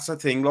that's the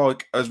thing.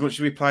 Like, as much as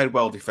we played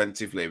well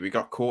defensively, we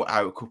got caught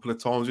out a couple of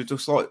times with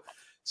just like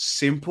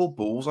simple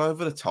balls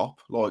over the top,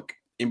 like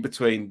in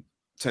between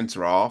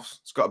centre halves.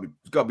 It's got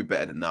to be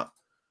better than that.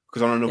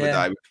 Because on another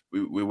day,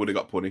 we would have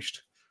got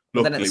punished.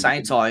 But then at the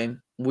same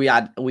time, we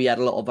had a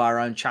lot of our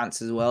own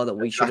chances as well that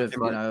we should have,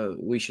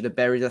 we should have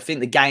buried. I think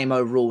the game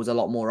overall was a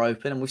lot more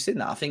open, and we've seen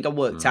that. I think I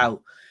worked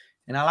out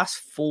in our last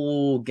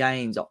 4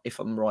 games, if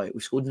I'm right,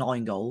 we scored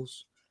 9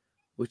 goals,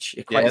 which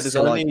equates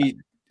to like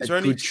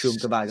a good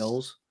chunk of our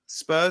goals.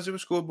 Spurs who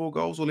have scored more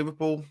goals, or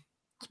Liverpool?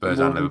 Spurs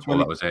and Liverpool,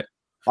 that was it.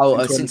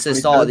 Oh, since the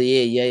start of the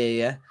year,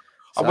 yeah.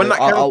 So when that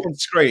came up on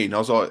screen, I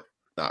was like,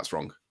 that's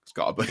wrong. It's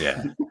got to be.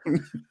 Yeah.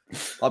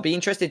 I'd be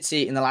interested to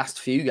see it in the last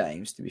few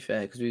games, to be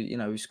fair, because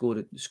we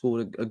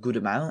scored a good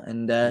amount,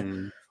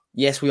 and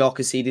yes, we are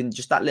conceding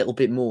just that little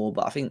bit more,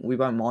 but I think we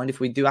won't mind if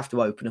we do have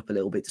to open up a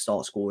little bit to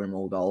start scoring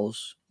more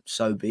goals.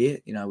 So be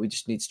it. We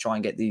just need to try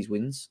and get these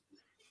wins.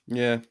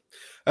 Yeah.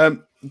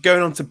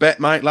 Going on to bet,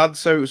 mate, lads.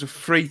 So it was a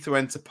free to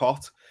enter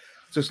pot.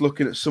 Just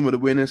looking at some of the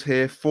winners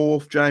here.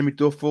 4th, Jamie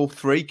Duffel.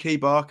 3, Key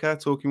Barker,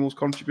 Talking Wolves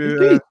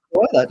contributor.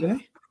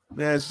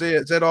 Yeah,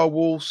 ZR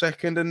Wall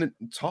 2nd, and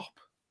top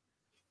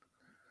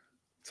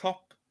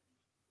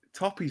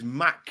is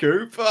Matt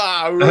Cooper.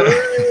 Up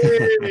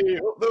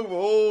the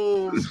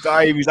walls.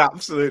 Dave is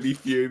absolutely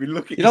fuming.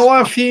 Look at you know why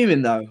I'm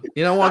fuming though?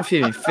 You know why I'm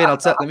fuming? Finn,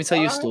 let me tell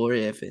you a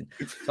story here, Finn.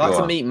 So I had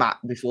to meet Matt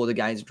before the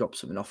games, drop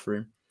something off for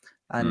him.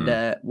 And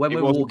when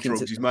we were walking,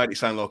 he's made it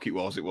sound like it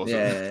was. It wasn't.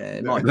 Yeah,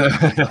 it might be.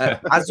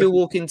 As we were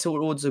walking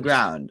towards the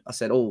ground, I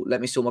said, "Oh, let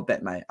me sort my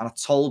bet, mate." And I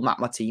told Matt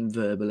my team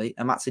verbally,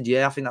 and Matt said,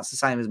 "Yeah, I think that's the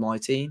same as my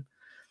team."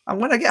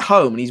 And when I get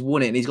home and he's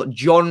won it, and he's got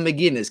John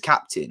McGinn as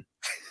captain.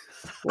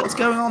 What's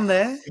going on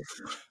there?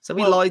 So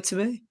he lied to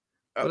me.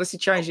 Unless he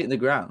changed it in the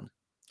ground.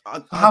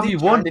 How have you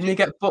won? Didn't he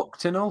get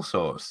booked and all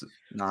sorts?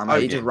 No,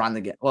 mate, he just ran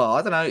the game. Well,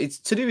 I don't know. It's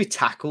to do with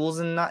tackles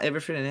and that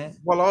everything in it.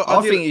 Well, I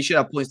think he should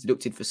have points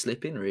deducted for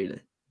slipping, really.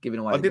 Giving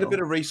away. I did a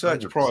bit of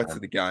research 100%. Prior to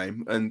the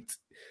game, and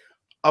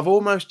I've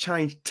almost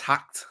changed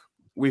tact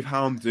with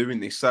how I'm doing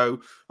this.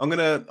 So I'm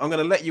gonna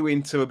let you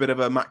into a bit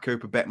of a Matt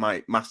Cooper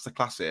BetMate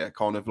masterclass here,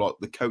 kind of like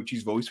the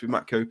coach's voice with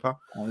Matt Cooper.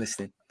 I'm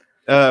listening.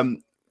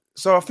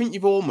 So I think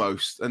you've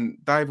almost,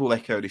 and Dave will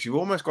echo this, you've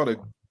almost got to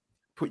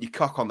put your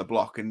cock on the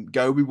block and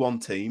go with one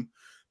team,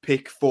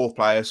 pick 4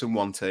 players from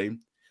one team.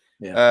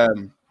 Yeah.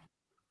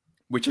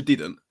 Which I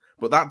didn't,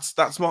 but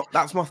that's my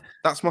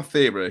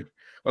theory.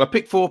 Well, I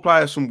picked 4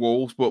 players from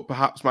Wolves, but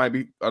perhaps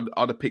maybe I'd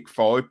have picked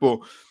 5. But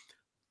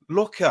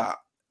look at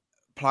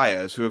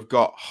players who have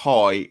got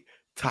high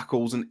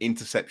tackles and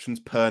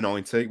interceptions per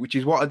 90, which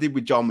is what I did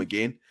with John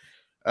McGinn.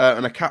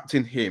 And I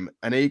captained him,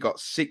 and he got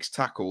 6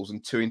 tackles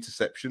and 2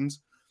 interceptions,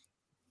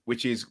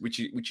 which is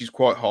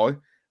quite high.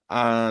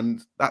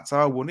 And that's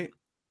how I won it.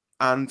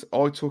 And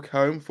I took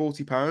home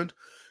 £40.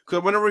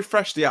 Because when I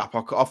refreshed the app,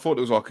 I thought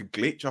it was like a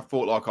glitch. I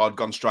thought like I'd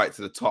gone straight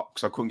to the top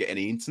because I couldn't get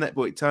any internet.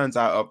 But it turns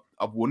out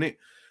I've won it.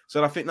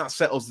 So I think that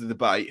settles the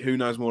debate. Who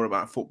knows more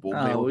about football?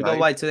 We've got to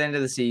wait till the end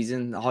of the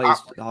season.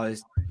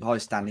 Highest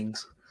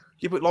standings.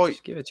 Yeah, but like,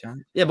 just give it a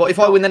chance. Yeah, but if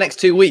I win the next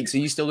 2 weeks, are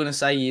you still going to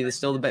say you're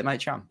still the BetMate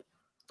champ?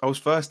 I was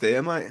first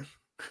here, mate.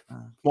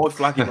 My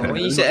flag. When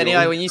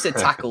you said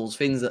tackles,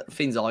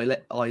 Finn's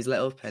eyes lit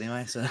up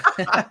anyway. So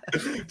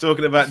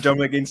talking about John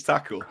McGinn's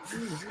tackle.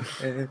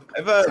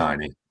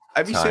 Tiny.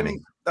 Have you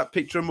seen that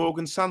picture of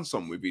Morgan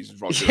Sanson with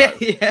his Roger?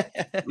 Yeah.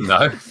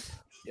 No.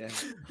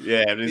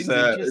 Yeah.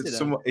 There's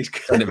someone.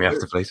 Send it me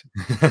after, please.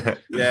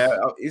 Yeah.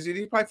 Did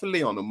he play for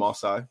Lyon or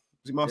Marseille?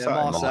 Was it Marseille?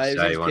 Yeah,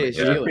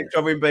 Marseille. A picture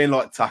of him being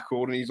like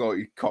tackled, and he's like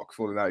his cock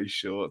falling out his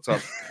shorts.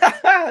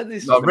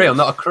 Not real,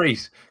 not a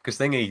crease. Because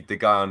the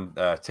guy on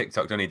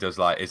TikTok, he does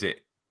like, is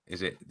it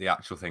the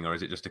actual thing or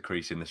is it just a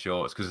crease in the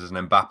shorts? Because there's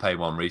an Mbappe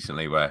one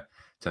recently where it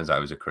turns out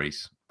it was a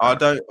crease.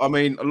 I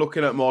mean,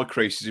 looking at my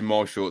creases in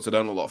my shorts, I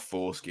don't look like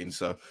foreskin,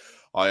 so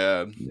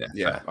I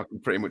can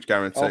pretty much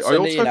guarantee. I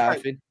also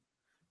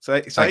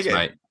say Thanks, again,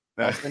 mate.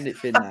 I'll send it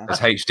Finn now. As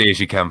HD as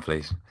you can,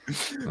 please.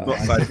 Not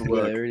safe for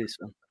work. Really,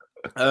 so.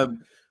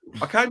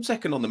 I came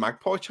second on the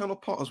Magpie channel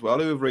pot as well,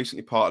 who have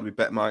recently partnered with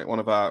BetMate, one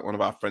of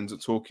our friends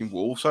at Talking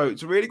Wolves. So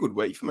it's a really good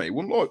week for me.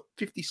 Won like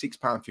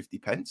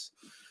 £56.50.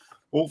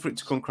 All for it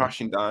to come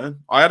crashing down.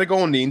 I had to go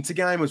on the Inter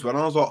game as well.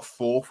 And I was like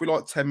 4th with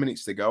like 10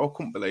 minutes to go. I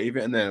couldn't believe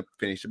it. And then I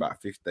finished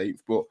about 15th.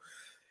 But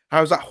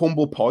how's that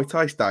humble pie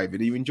taste,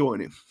 David? Are you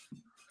enjoying it?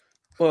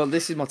 Well,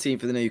 this is my team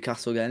for the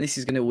Newcastle game. This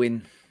is going to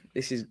win.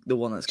 This is the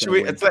one that's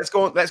going to win.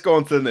 Let's go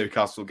on to the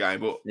Newcastle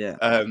game. But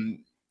yeah.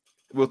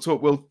 We'll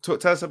talk.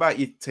 Tell us about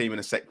your team in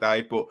a sec,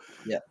 Dave. But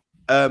yeah,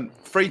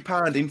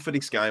 £3 in for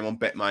this game on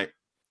BetMate.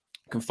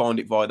 You can find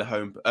it via the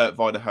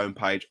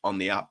homepage on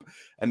the app,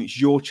 and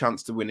it's your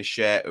chance to win a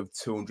share of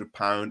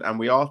 £200. And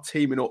we are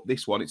teaming up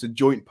this one. It's a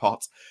joint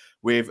pot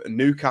with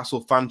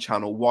Newcastle fan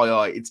channel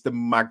YI. It's the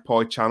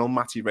Magpie channel.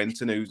 Matty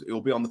Renton,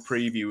 who'll be on the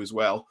preview as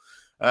well.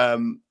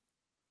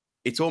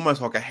 It's almost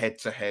like a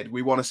head-to-head.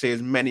 We want to see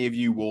as many of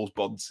you Wolves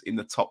bods in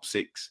the top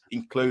 6,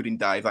 including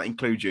Dave. That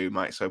includes you,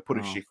 mate. So put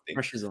a shift in.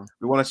 Pressure's on.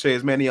 We want to see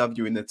as many of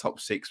you in the top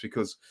 6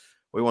 because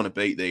we want to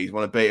beat these. We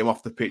want to beat them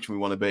off the pitch and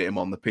we want to beat them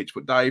on the pitch.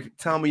 But Dave,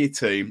 tell me your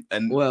team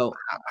and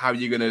how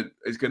you're going to...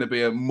 It's going to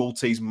be a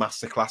Maltese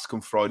masterclass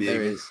come Friday evening.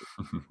 There is.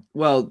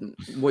 Well,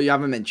 what you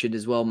haven't mentioned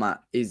as well,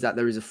 Matt, is that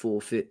there is a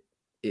forfeit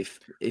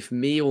if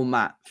me or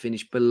Matt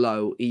finish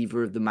below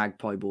either of the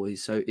Magpie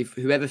boys. So if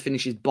whoever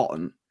finishes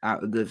bottom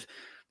out of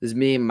there's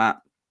me and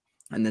Matt,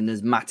 and then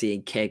there's Matty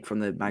and Keg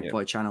from the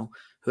Magpie channel.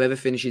 Whoever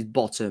finishes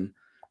bottom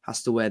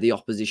has to wear the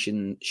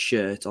opposition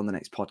shirt on the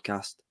next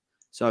podcast.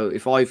 So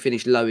if I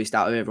finish lowest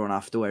out of everyone, I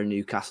have to wear a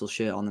Newcastle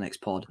shirt on the next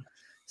pod.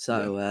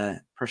 So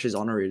pressure's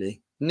on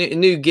really.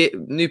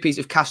 New piece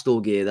of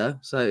Castor gear though,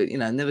 so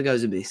never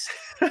goes amiss.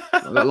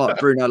 I've got like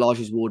Bruno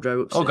Lage's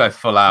wardrobe. I'll go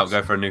full out.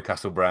 Go for a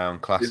Newcastle Brown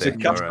classic. It's a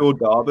Castor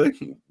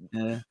derby.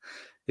 Yeah.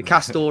 The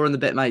Castor and the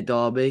BetMate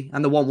derby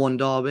and the 1-1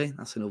 derby.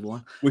 That's another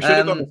one. We should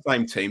have done the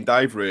same team,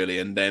 Dave, really,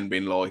 and then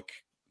been like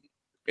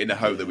in the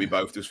hope that we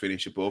both just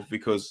finish above.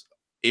 Because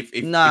if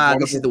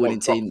this is the winning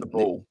team. The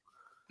ball,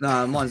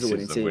 No, mine's a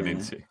winning This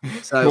is team.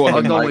 team. So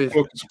I've gone mate,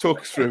 with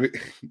talk us through it.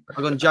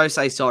 I've gone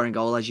Jose Sarr in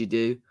goal, as you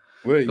do.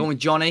 I've gone with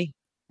Johnny.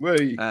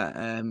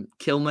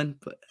 Kilman,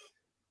 but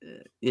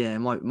yeah,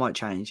 might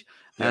change.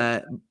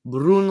 Yeah.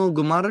 Bruno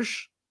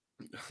Guimaraes.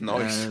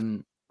 Nice.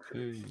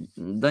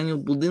 Daniel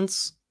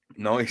Budins.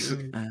 Nice.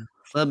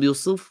 Fabio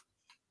Silva.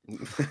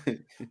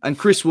 And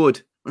Chris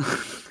Wood.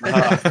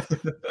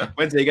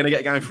 When's he going to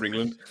get going for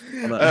England?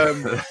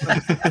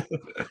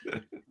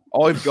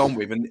 I've gone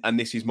with, and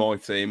this is my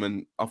team,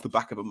 and off the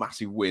back of a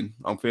massive win,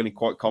 I'm feeling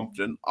quite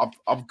confident.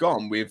 I've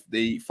gone with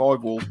the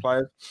 5 Wolves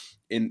players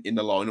in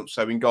the lineup.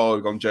 So in goal,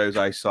 I've gone Jose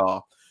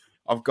Sarr.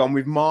 I've gone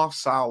with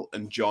Marcel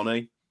and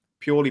Johnny,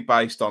 purely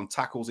based on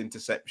tackles,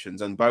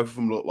 interceptions, and both of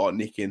them look like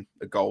nicking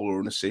a goal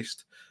or an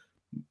assist.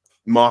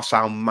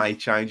 Marcel may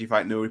change if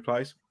Aït-Nouri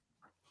plays.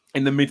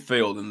 In the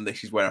midfield, and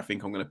this is where I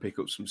think I'm going to pick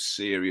up some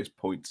serious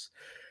points,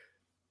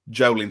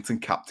 Joelinton,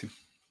 captain.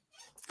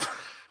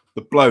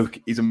 The bloke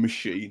is a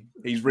machine.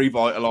 He's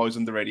revitalised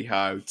under Eddie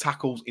Howe.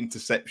 Tackles,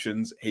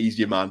 interceptions, he's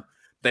your man.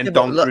 Then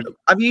look,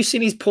 have you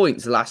seen his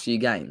points the last few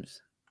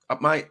games?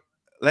 Mate,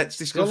 let's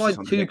discuss. He's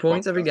got like 2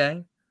 points every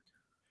game.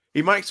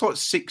 He makes like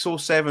 6 or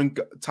 7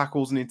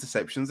 tackles and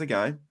interceptions a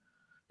game.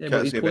 Yeah,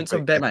 but his points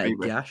are better, mate,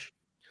 Gash.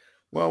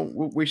 Well,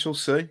 we shall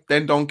see.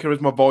 Then Donker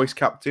is my vice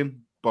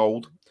captain,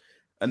 bold.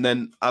 And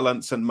then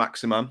Alan St.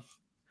 Maximan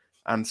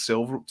and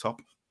Silver up top.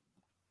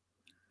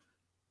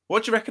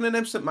 What do you reckon of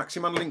them St.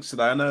 Maximan links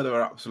today? I know they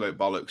were absolute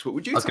bollocks, but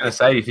would you? I was going to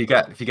say, if you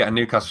get a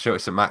Newcastle shirt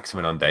with St.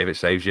 Maximan on, Dave, it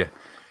saves you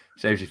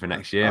for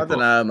next year. I don't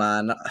know,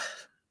 man.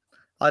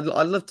 I'd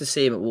love to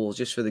see him at Wolves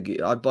just for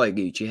I'd buy a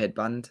Gucci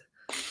headband.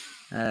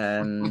 But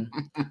I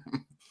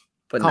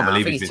can't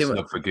believe he's been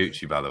snubbed for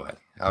Gucci, by the way.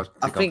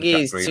 I think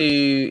he's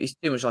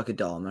too much like a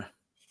Dharma.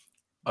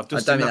 I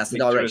don't think that's the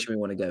direction we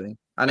want to go in.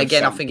 And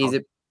again, I think he's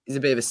a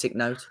bit of a sick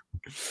note.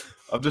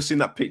 I've just seen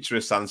that picture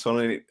of Sanson,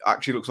 and it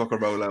actually looks like a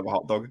roll over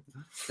hot dog.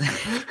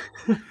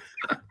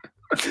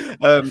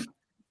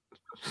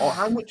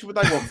 How much would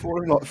they want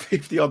for him? Like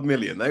 50-odd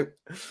million?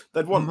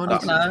 They'd want money.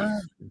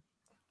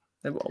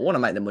 They want to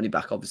make the money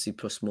back, obviously,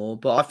 plus more.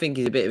 But I think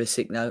he's a bit of a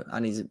sick note,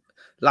 and his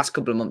last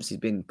couple of months he's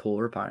been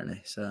poor,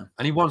 apparently. So,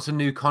 and he wants a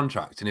new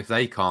contract, and if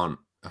they can't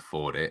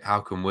afford it,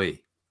 how can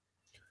we?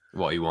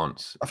 What he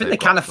wants? I think they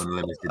can afford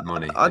unlimited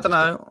money. I don't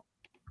know.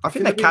 I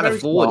think they can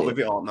afford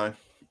it, aren't they?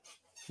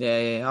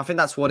 Yeah. I think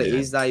that's what it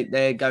is.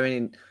 They're going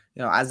in,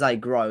 as they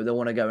grow, they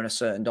want to go in a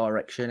certain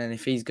direction. And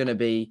if he's going to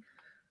be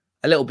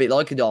a little bit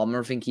like Adama,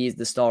 I think he is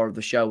the star of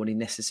the show when he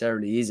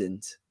necessarily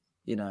isn't.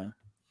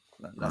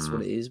 That's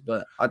what it is.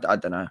 But I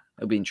don't know.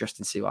 It'll be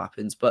interesting to see what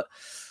happens. But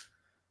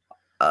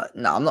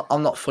no,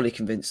 I'm not fully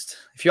convinced.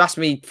 If you asked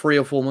me 3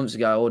 or 4 months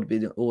ago, I would have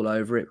been all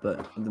over it. But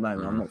at the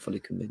moment, I'm not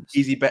fully convinced.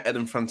 Is he better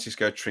than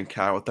Francisco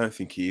Trincao? I don't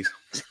think he is.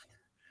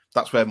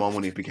 That's where my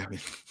money would be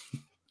going.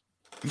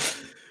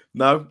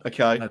 No,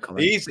 okay. No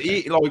comment.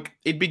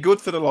 He'd be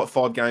good for the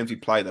 5 games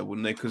he'd play though,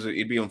 wouldn't he? Because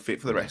he'd be unfit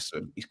for the rest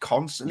of them. He's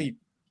constantly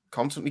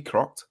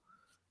crocked.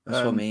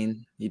 That's what I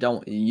mean. You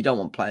don't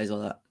want players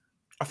like that.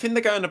 I think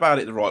they're going about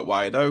it the right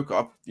way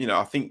though.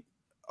 I think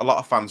a lot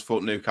of fans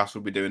thought Newcastle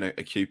would be doing a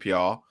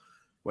QPR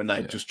when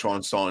they just try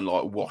and sign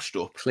washed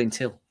up Clint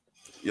Hill,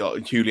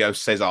 Julio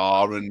Cesar,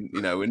 and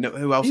and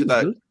who else did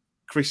they?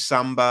 Chris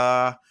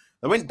Samba.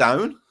 They went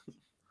down.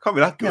 Can't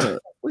be that good. Yeah,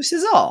 was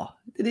Cesar?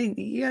 Did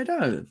he go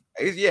down?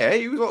 Yeah,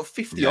 he was like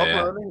 50 odd.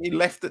 I think he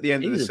left at the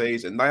end of the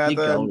season. They had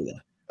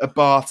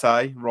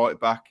Abate right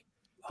back.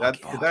 They had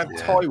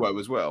Taiwo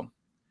as well.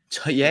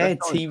 Yeah,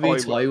 TV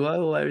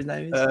Taiwo, whatever his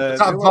name is. Was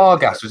that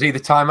Vargas? Was he the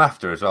time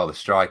after as well, the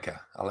striker?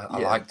 I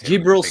liked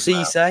him. Gibril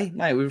Cisse,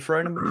 mate, we were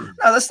throwing him.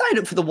 No, they stayed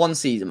up for the one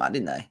season, man,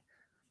 didn't they?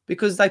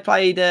 Because they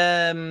played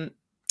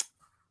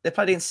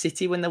against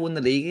City when they won the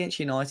league against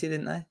United,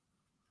 didn't they?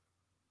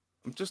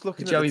 I'm just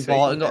looking at Joey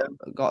Barton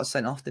got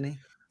sent off, didn't he?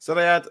 So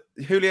they had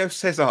Julio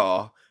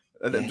Cesar.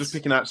 I'm just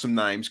picking out some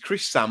names.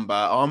 Chris Samba,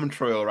 Armand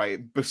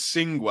Traore,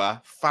 Basingwa,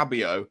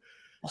 Fabio,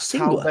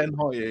 Tal Ben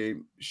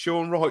Hoye,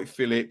 Sean Wright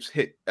Phillips,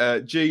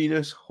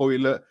 Genus,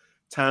 Hoylett,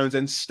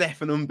 Townsend,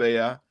 Stefan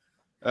Umbia,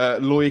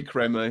 Loic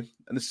Remy.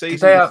 And the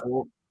season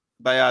before,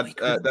 they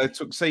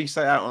took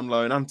Cisse out on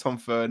loan, Anton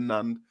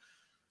Ferdinand.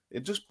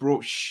 It just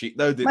brought shit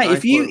though, didn't they?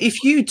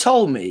 If you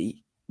told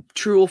me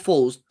true or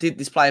false, did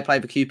this player play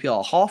for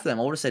QPR? Half of them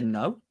I would have said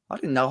no. I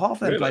didn't know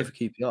half of them play for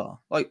QPR.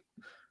 Like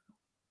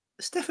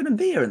Stefan and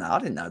Beer and that. I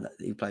didn't know that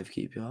he played for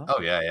QPR.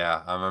 Oh,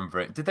 yeah. I remember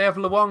it. Did they have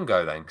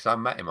Luongo then? Because I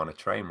met him on a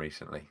train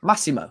recently.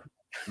 Massimo.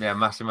 Yeah,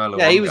 Massimo Luongo.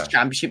 Yeah, he was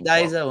championship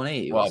days, though, wasn't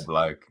he? What a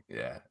bloke,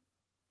 yeah.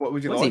 What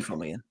would you Where's like? he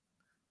from again?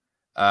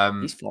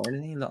 He's foreign,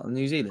 isn't he? Like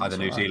New Zealand. Either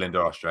New Zealand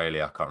or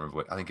Australia. I can't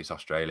remember. I think it's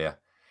Australia.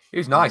 He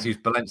was nice. He was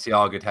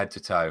Balenciaga'd head to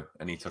toe,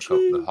 and he took up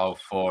the whole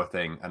 4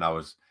 thing. And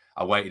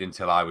I waited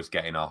until I was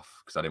getting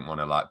off because I didn't want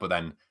to but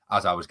then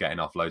as I was getting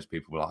off, loads of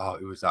people were like, "Oh,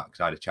 who was that?" Because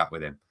I had a chat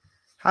with him.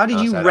 How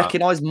did you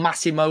recognise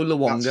Massimo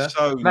Luongo? That's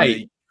so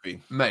mate?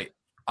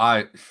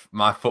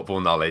 My football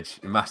knowledge,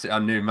 I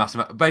knew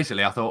Massimo.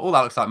 Basically, I thought, oh,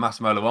 that looks like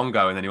Massimo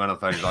Luongo, and then he went on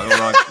the phone. He's like, all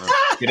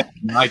right,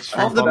 nice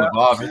shrimp on the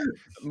barbie.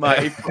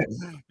 Mate,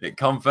 it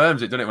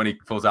confirms it, doesn't it, when he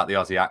pulls out the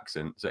Aussie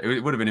accent? So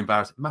it would have been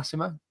embarrassing.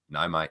 Massimo?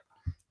 No, mate.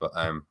 But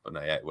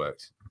no, yeah, it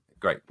worked.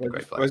 Great player.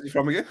 Where's he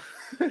from again?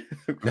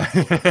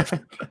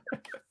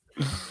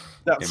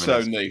 That's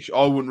so niche.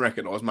 I wouldn't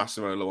recognise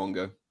Massimo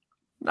Luongo.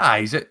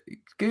 Nah,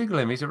 Google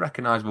him. He's a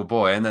recognisable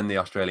boy, and then the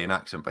Australian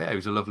accent. But yeah, he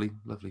was a lovely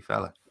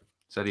fella.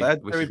 Said he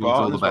wishes us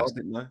all the best.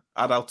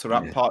 Adel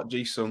Taarabt, Park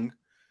Ji-sung,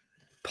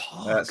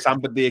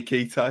 Samba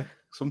Diakite,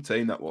 some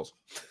team that was.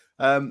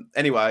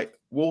 Anyway,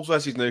 Wolves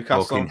versus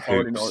Newcastle on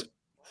Friday night.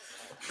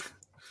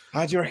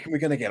 How do you reckon we're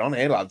going to get on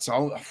here, lads?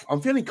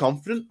 I'm feeling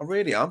confident. I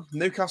really am.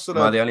 Newcastle.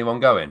 Am I the only one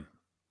going?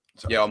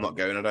 Sorry. Yeah, I'm not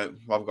going.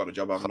 I've got a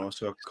job, haven't I?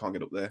 So I can't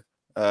get up there.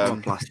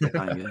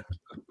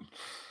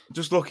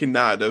 Just looking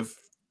now, they've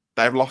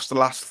lost the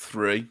last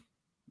 3.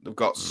 They've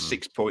got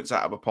 6 points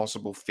out of a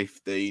possible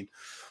 15.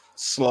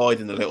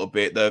 Sliding a little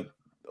bit. They're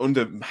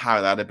under how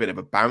they had a bit of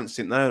a bounce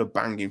in there, a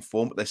banging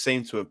form, but they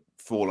seem to have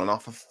fallen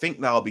off. I think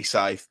they'll be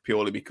safe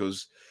purely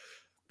because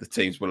the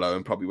teams below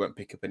and probably won't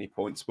pick up any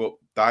points. But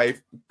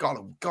they've got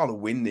to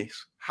win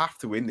this. Have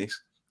to win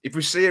this. If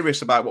we're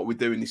serious about what we're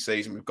doing this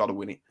season, we've got to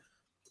win it.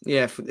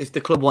 Yeah, if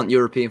the club want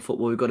European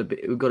football, we've got to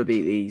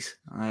beat these.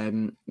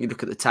 You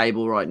look at the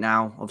table right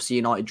now. Obviously,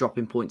 United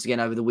dropping points again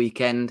over the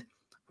weekend.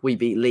 We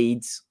beat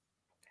Leeds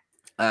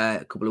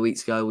a couple of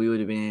weeks ago. We would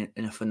have been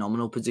in a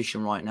phenomenal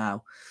position right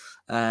now.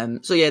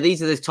 So yeah,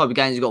 these are the type of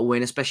games you've got to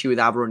win, especially with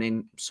Av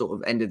running sort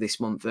of end of this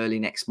month, early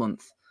next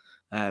month,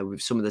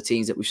 with some of the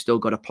teams that we've still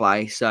got to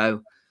play.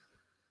 So,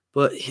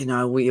 but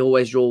we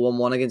always draw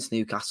 1-1 against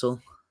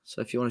Newcastle. So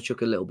if you want to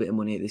chuck a little bit of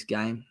money at this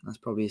game, that's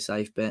probably a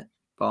safe bet.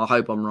 But I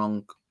hope I'm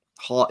wrong.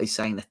 Hart is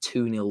saying a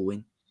 2-0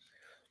 win.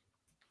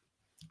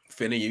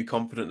 Finn, are you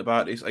confident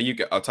about this?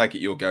 I'll take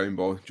it you're going,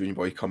 junior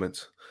boy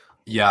comments.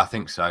 Yeah, I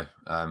think so.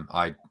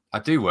 I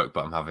do work,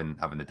 but I'm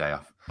having the day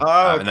off.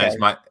 Oh, okay. And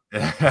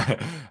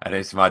then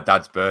it's my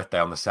dad's birthday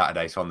on the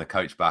Saturday, so on the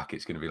coach back,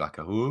 it's going to be like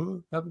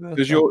happy birthday.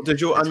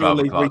 Does your annual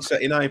leave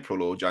reset in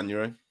April or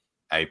January?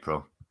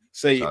 April.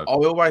 See, I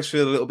always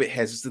feel a little bit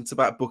hesitant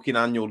about booking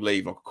annual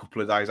leave like a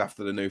couple of days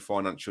after the new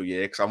financial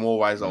year because I'm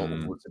always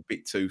it's a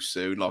bit too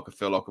soon. Like I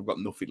feel like I've got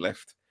nothing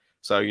left.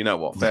 So you know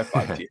what? Fair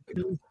play to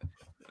you.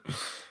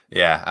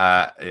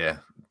 Yeah.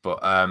 But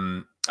I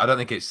don't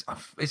think is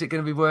it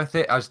going to be worth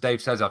it? As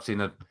Dave says, I've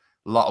seen a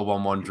lot of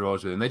 1-1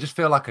 draws with them. They just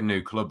feel like a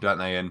new club, don't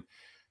they? And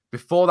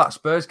before that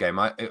Spurs game,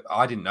 I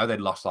didn't know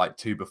they'd lost like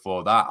 2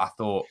 before that. I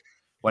thought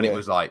when it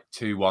was like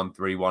 2-1,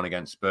 3-1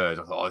 against Spurs,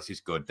 I thought, this is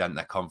good. Dent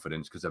their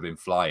confidence because they've been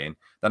flying.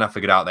 Then I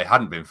figured out they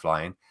hadn't been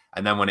flying.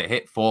 And then when it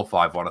hit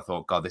 4-5-1, I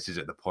thought, God, this is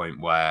at the point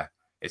where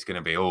it's going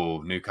to be,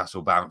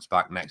 Newcastle bounce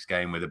back next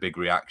game with a big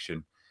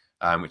reaction,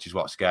 which is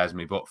what scares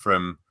me. But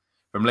from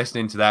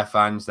listening to their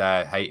fans,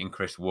 they're hating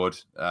Chris Wood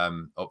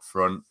up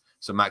front.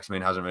 So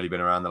Maximin hasn't really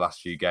been around the last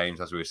few games,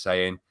 as we were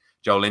saying.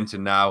 Joel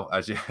Linton now,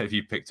 if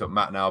you picked up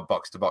Matt now,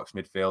 box-to-box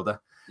midfielder,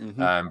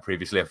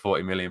 previously a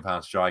 £40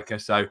 million striker.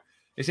 So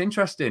it's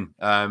interesting.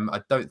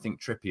 I don't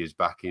think Trippier is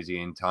back, is he,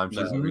 in time?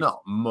 So there's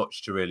not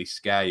much to really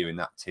scare you in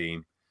that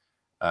team.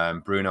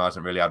 Bruno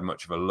hasn't really had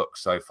much of a look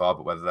so far,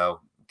 but whether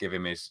they'll give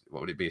him his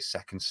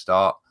second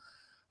start.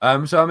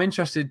 So I'm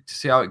interested to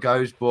see how it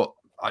goes, but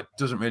it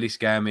doesn't really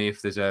scare me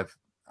if there's a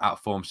out of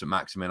form St.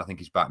 Maximin. I think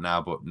he's back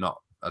now, but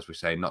not, as we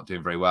say, not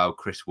doing very well.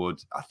 Chris Wood,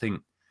 I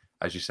think,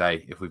 as you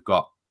say, if we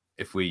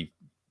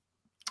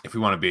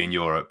want to be in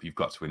Europe, you've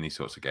got to win these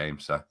sorts of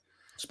games. So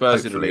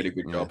Spurs did a really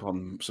good job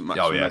on St.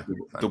 Maximin.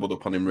 Doubled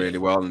up on him really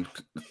well and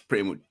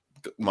pretty much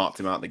marked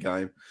him out of the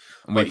game.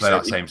 And we play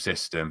that same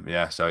system,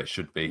 so it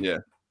should be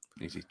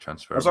easy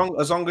transfer. As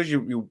long as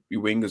your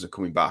wingers are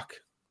coming back,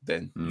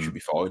 then you should be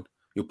fine.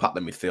 You'll pat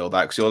the midfield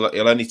out because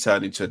he'll only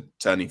turn into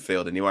turning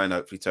field anyway, and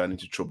hopefully turn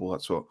into trouble.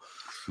 That's what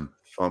I'm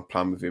trying to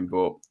plan with him.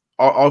 But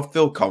I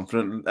feel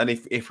confident, and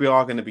if we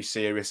are going to be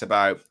serious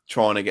about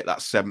trying to get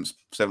that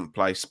seventh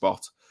place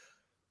spot,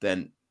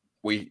 then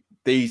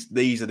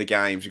these are the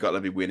games you've got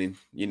to be winning.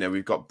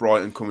 We've got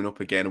Brighton coming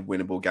up again, a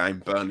winnable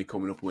game. Burnley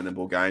coming up, a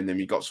winnable game. Then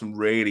we've got some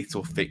really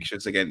tough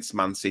fixtures against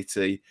Man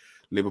City,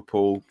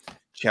 Liverpool,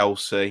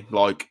 Chelsea.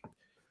 Like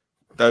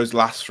those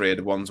last 3 are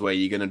the ones where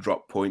you're going to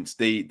drop points.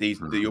 The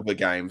other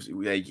games,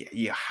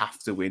 you have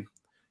to win.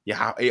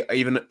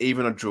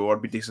 Even a draw,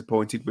 I'd be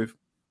disappointed with.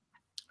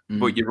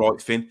 But you're right,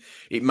 Finn.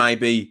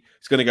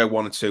 It's going to go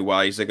one or 2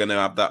 ways. They're going to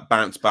have that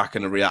bounce back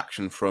and a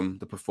reaction from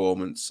the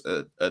performance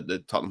at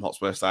the Tottenham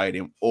Hotspur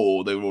Stadium,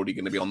 or they're already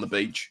going to be on the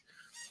beach.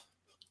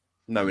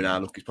 Knowing our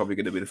luck, it's probably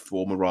going to be the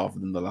former rather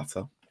than the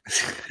latter.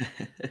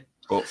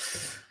 But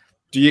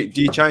do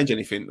you change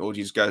anything, or do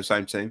you just go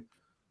same team?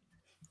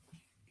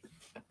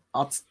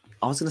 I was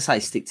going to say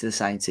stick to the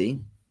same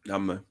team. I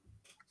would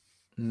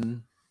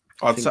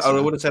have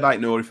said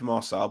Aït-Nouri for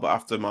Marcel, but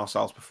after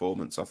Marcel's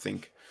performance, I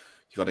think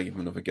you've got to give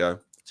him another go.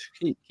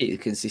 Keep the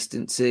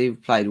consistency.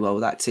 Played well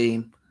with that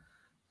team.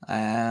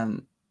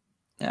 I'd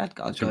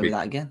go with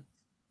that again.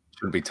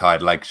 shouldn't be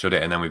tired legs, should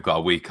it? And then we've got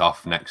a week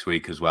off next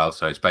week as well.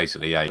 So it's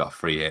basically, you got a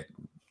free hit.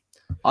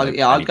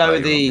 I'll go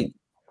with the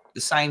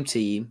same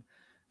team.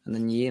 And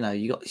then,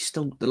 you got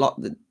still a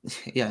lot that,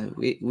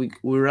 we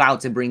were allowed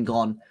to bring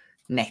on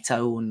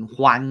Neto and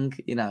Hwang,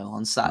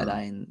 on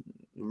Saturday, and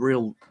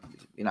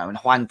and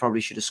Hwang probably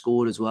should have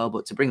scored as well.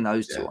 But to bring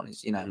those two on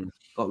is,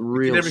 got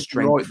real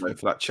strength. Right, though,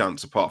 for that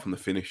chance, apart from the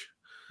finish.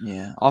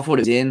 Yeah, I thought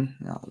it was in.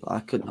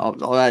 I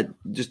had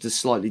just a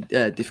slightly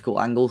difficult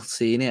angle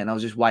seeing it, and I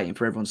was just waiting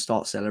for everyone to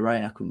start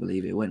celebrating. I couldn't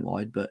believe it went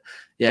wide. But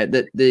yeah,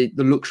 the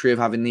luxury of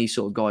having these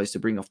sort of guys to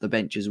bring off the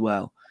bench as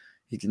well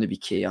is going to be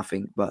key, I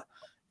think. But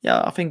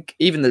yeah, I think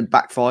even the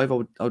back five, I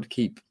would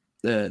keep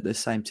the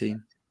same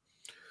team.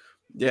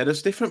 Yeah,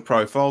 there's different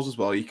profiles as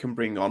well. You can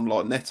bring on,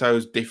 like,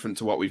 Neto's different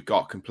to what we've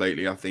got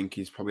completely. I think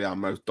he's probably our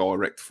most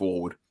direct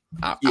forward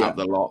out of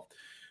the lot.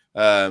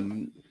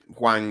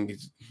 Hwang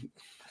is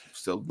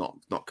still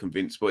not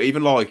convinced, but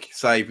even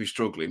say if we're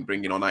struggling,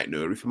 bringing on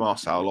Ait-Nouri from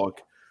Marseille,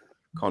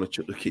 kind of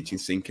chuck the kitchen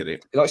sink at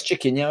it. He likes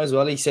Chiquinho as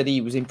well. He said he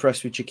was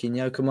impressed with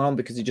Chiquinho coming on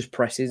because he just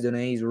presses, doesn't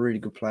he? He's a really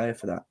good player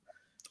for that.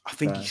 I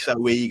think he's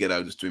so eager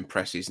though, just to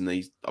impress us, and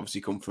he's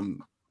obviously come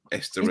from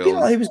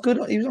Estoril. He was good.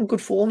 He was on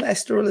good form at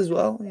Estoril as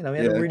well. He had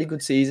a really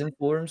good season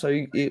for him, so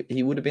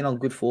he would have been on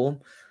good form.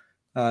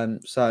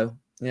 So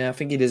yeah, I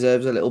think he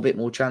deserves a little bit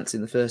more chance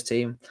in the first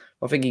team.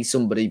 I think he's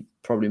somebody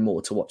probably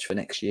more to watch for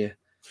next year.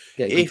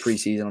 Get a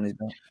pre-season on his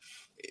belt.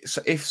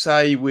 If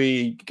say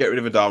we get rid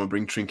of Adama,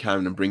 bring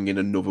Trincão and bring in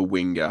another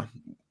winger,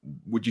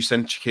 would you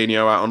send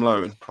Chiquinho out on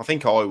loan? I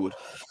think I would.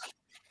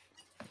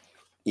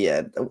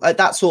 Yeah, at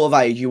that sort of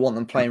age, you want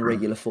them playing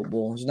regular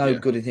football. There's no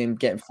good in him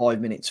getting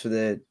 5 minutes for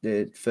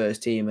the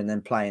first team and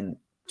then playing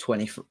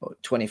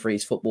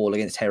 23s football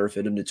against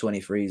Hereford under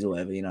 23s or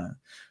whatever,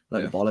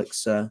 like bollocks.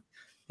 So,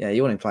 yeah,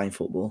 you want him playing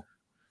football.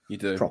 You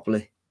do.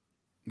 Properly.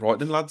 Right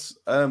then, lads.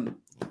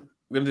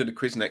 We're going to do the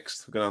quiz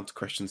next. We're going on to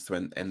questions to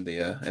end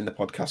the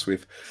podcast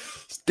with.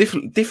 It's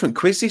different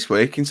quiz this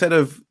week. Instead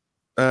of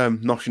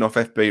knocking off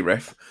FB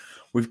Ref,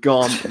 we've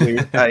gone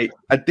with a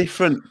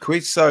different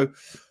quiz. So,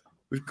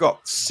 we've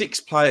got 6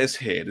 players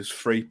here. There's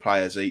 3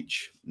 players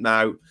each.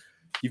 Now,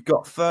 you've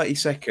got 30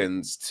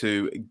 seconds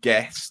to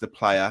guess the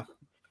player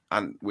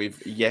and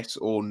with yes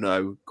or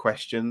no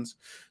questions.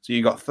 So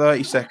you've got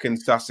 30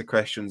 seconds to ask the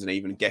questions and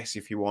even guess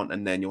if you want,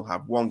 and then you'll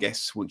have one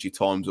guess once your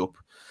time's up.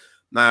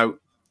 Now,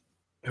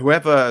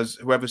 whoever's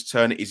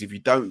turn it is, if you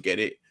don't get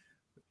it,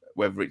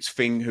 whether it's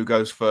Fing who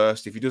goes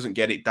first, if he doesn't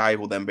get it, Dave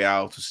will then be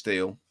able to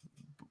steal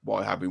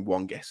by having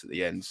one guess at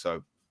the end.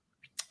 So,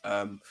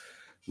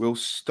 we'll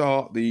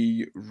start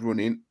the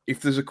running.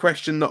 If there's a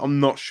question that I'm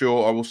not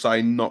sure, I will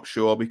say not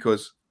sure,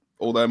 because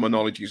although my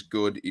knowledge is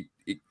good, it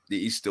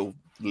is still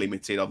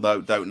limited. I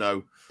don't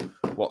know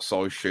what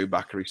size shoe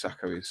Bakary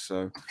Saka is.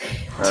 So,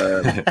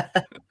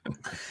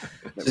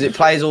 does it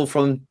plays all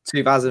from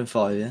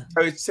 2005? Yeah.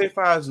 So it's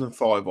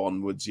 2005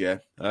 onwards. Yeah.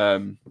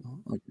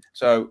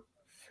 So,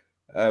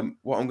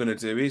 what I'm going to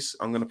do is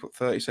I'm going to put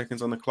 30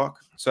 seconds on the clock.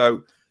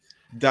 So,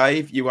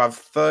 Dave, you have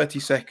 30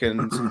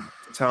 seconds to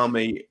tell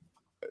me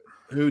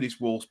who this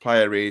Wolves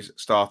player is,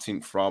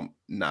 starting from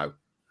now.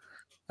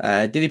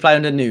 Did he play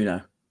under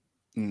Nuno?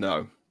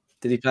 No.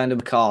 Did he play under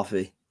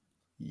McCarthy?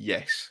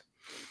 Yes.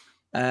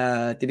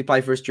 Did he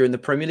play for us during the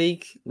Premier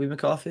League with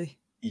McCarthy?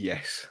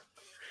 Yes.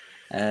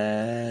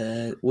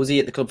 Was he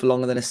at the club for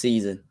longer than a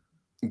season?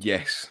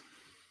 Yes.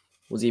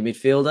 Was he a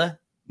midfielder?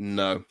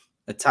 No.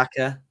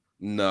 Attacker?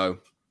 No.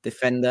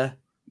 Defender?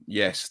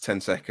 Yes.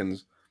 10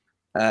 seconds.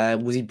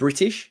 Was he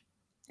British?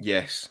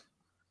 Yes.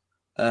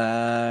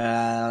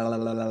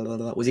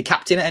 Was he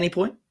captain at any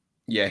point?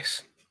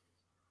 Yes.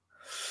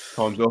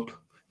 Time's up.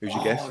 Who's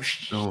your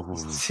guess? Oh.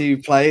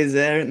 2 players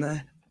there,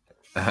 isn't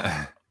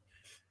there?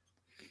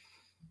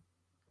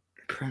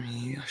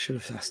 Premier, I should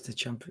have asked the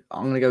champion.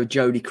 I'm going to go with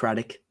Jody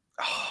Craddock.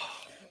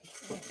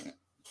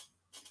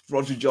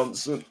 Roger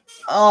Johnson.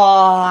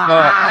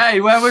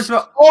 Hey, where was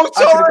my... Oh,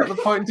 sorry. I could have got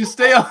the point to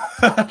steal.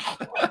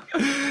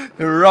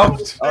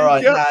 Robbed. All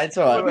right, it's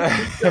all right.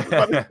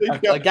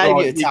 I gave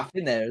you a tap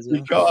in there as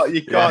well.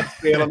 You can't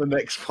steal on the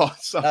next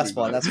spot. Sorry, that's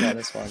fine.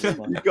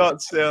 You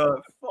can't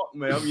steal. Fuck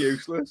me, I'm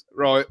useless.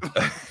 Right.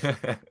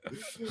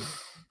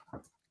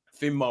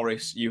 Finn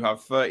Morris, you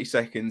have 30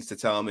 seconds to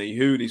tell me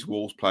who this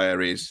Wolves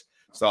player is,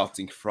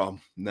 starting from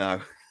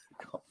now.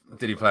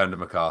 Did he play under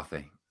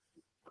McCarthy?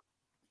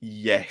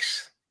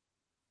 Yes.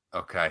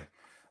 Okay.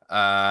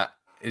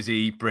 Is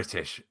he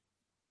British?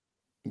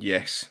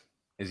 Yes.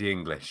 Is he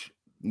English?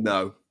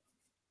 No.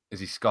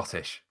 Is he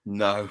Scottish?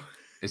 No.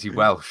 Is he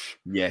Welsh?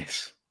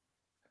 Yes.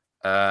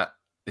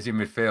 Is he a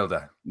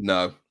midfielder?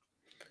 No.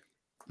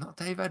 Not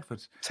Dave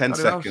Edwards. 10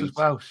 seconds.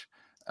 Welsh.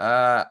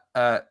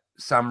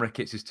 Sam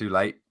Ricketts is too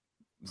late.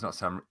 It's not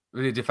Sam.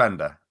 Was he a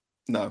defender?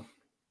 No.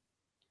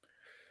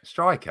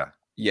 Striker?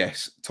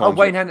 Yes.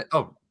 Wayne Henderson.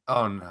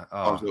 Oh no!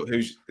 Oh.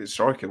 Who's the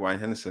striker? Wayne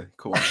Henderson.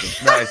 Come on.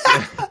 No,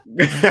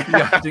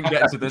 I didn't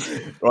get to this.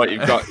 Right,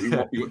 you've got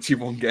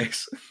 2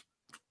 guess.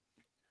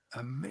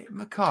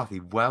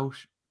 McCarthy,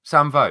 Welsh,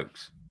 Sam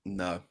Vokes.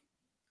 No.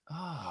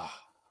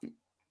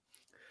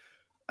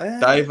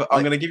 Dave,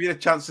 I'm going to give you a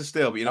chance to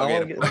steal, but you're not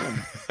getting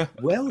it.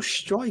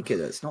 Welsh striker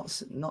that's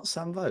not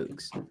Sam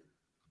Vokes.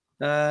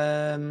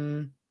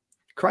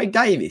 Craig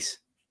Davis.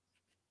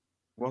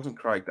 It wasn't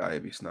Craig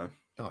Davis, no.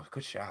 Oh,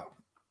 good shout.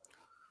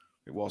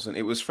 It wasn't.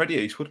 It was Freddie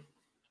Eastwood.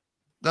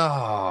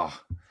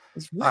 Oh,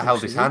 I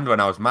held his hand when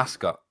I was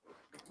mascot.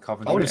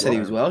 Coventry. I would have said he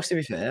was Welsh, to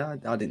be fair.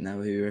 I didn't know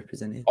who he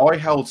represented. I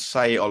held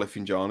Say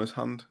Olifinjana's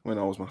hand when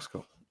I was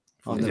mascot.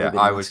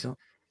 I was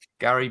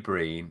Gary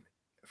Breen,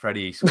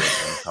 Freddie Eastwood,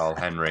 and Carl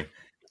Henry.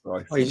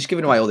 Right. Oh, you're just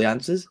giving away all the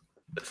answers.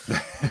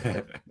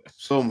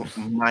 Some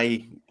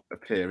may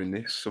appear in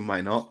this, some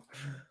may not.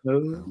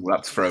 Well,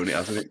 that's thrown it,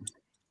 hasn't it?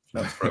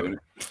 That's thrown it.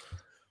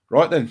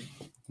 Right then,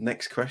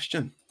 next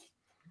question.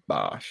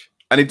 Bash.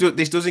 And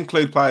this does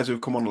include players who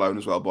have come on loan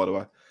as well, by the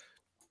way.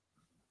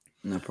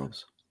 No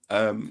problems.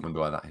 Wonder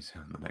why that is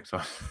on the next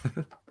one.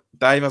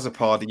 Dave, as a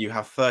party, you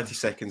have 30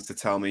 seconds to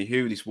tell me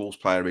who this Wolves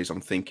player is I'm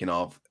thinking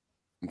of.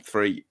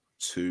 3,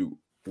 2,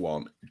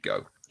 1,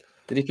 go.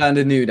 Did he play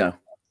under Nuno?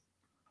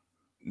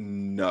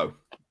 No.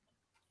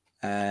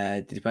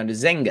 Did he play under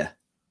Zenga?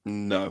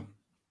 No. Did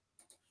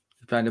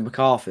he play under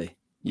McCarthy?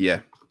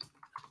 Yeah.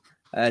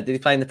 Did he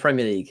play in the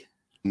Premier League?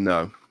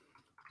 No.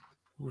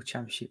 Oh,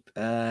 Championship.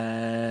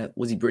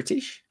 Was he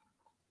British?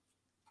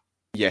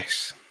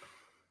 Yes.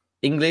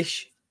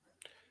 English?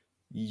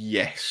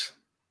 Yes.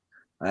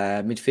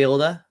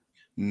 Midfielder?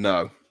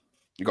 No.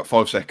 You got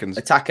 5 seconds.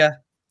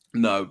 Attacker?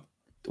 No.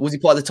 Was he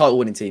part of the title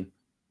winning team?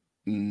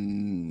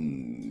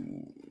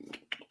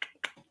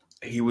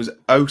 He was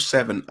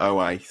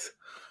 07-08.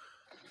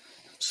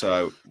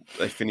 So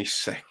they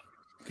finished second.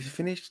 Did he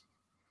finish?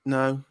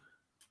 No.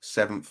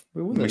 7th.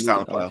 We missed out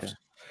on the playoffs.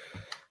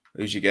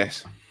 Who's your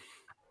guess?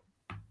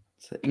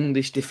 It's an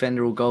English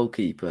defender or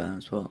goalkeeper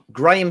as well.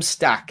 Graham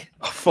Stack.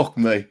 Oh, fuck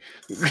me.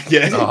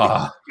 Yeah.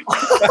 Oh.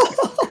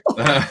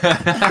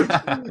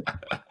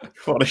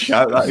 What a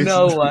shout that is.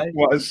 No way.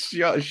 What a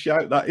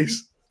shout that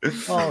is.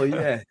 Oh,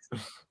 yeah.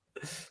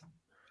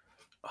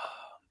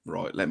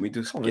 Right, let me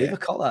just Fuck yeah.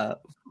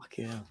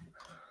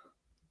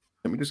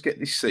 Let me just get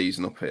this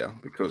season up here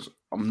because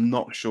I'm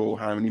not sure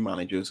how many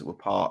managers were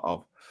part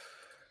of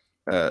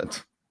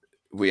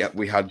we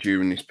had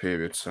during this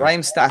period. So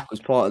Graham Stack was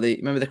part of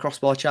remember the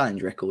crossbar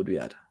challenge record we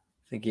had?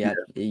 I think he had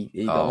he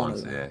got one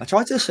of them. Yeah. I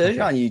tried to search it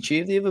on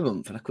YouTube the other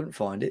month and I couldn't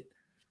find it.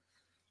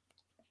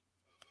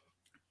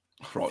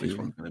 Right, this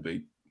one's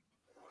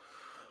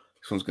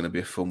gonna be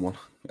a fun one.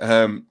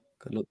 Good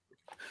luck.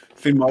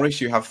 Finn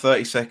Morris, you have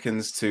 30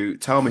 seconds to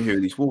tell me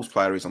who this Wolves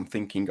player is I'm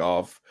thinking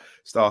of,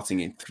 starting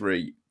in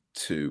 3,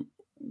 2,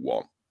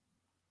 1.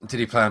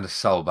 Did he play under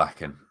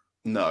Solbakken?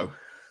 No.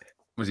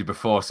 Was he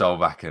before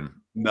Solbakken?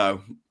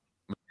 No.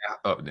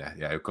 Oh,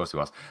 yeah, of course he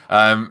was.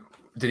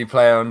 Did he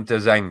play under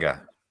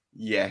Zenga?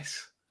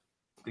 Yes.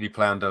 Did he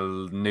play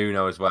under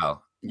Nuno as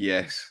well?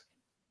 Yes.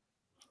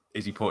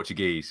 Is he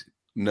Portuguese?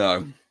 No.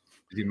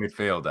 Is he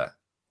midfielder?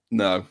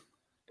 No.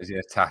 Is he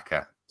an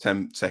attacker?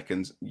 10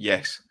 seconds.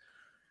 Yes.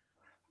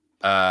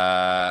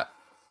 No,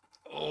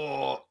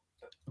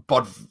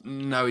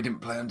 he didn't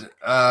play under.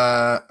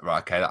 Right,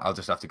 okay. I'll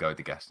just have to go with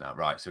the guess now.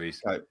 Right, so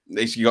he's. Right,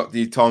 you got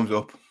the time's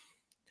up.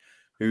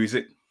 Who is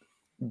it?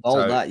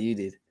 Oh, that you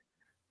did.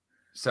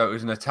 So it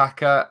was an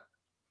attacker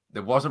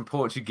that wasn't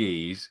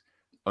Portuguese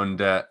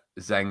under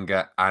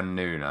Zenga and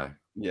Nuno.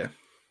 Yeah.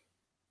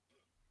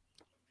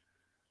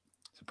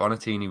 So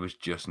Bonatini was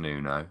just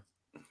Nuno.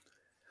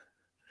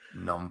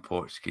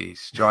 Non-Portuguese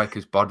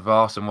strikers.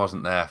 Bodvarsson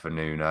wasn't there for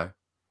Nuno.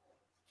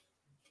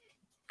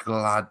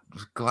 Was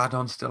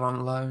Gladon still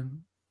on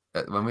loan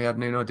when we had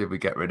Nuno? Did we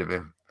get rid of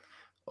him?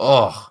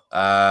 I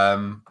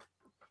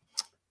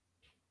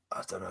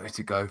don't know who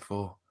to go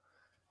for.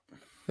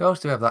 Who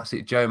else do we have that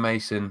seat? Joe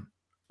Mason.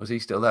 Was he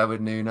still there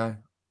with Nuno?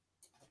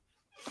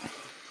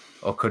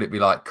 Or could it be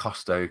like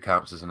Costa, who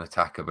counts as an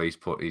attacker, but he's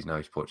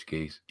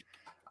Portuguese?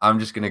 I'm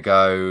just going to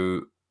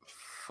go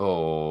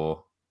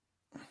for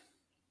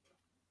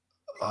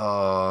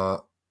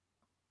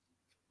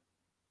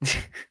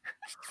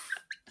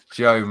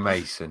Joe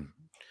Mason.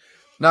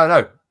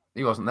 No,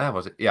 he wasn't there,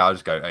 was it? Yeah, I'll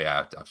just go. Oh,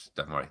 yeah,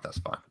 don't worry, that's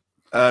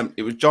fine.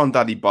 It was John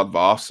Daddy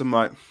Bodvarsson,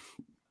 mate.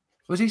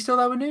 Was he still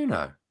there with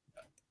Nuno?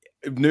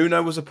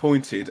 Nuno was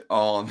appointed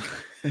on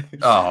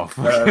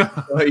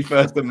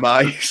 31st of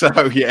May, so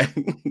yeah.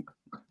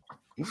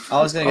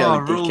 I was going to go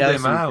with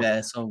Dicko out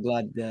there, so I'm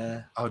glad.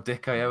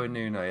 Dicko and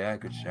Nuno, yeah,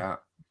 good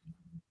shout.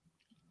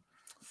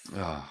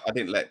 I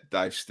didn't let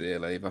Dave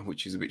steal either,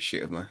 which is a bit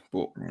shit of me.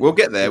 But we'll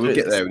get there. We'll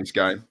get there in this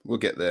game. We'll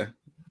get there.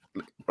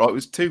 Right, it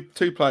was two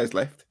players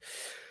left.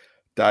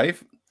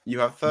 Dave, you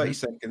have 30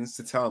 seconds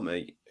to tell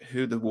me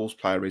who the Wolves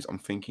player is I'm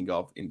thinking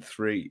of in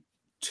 3,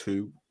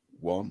 2,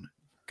 1,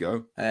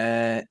 go.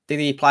 Did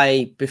he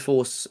play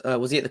before?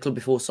 Was he at the club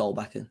before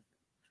Solbakken?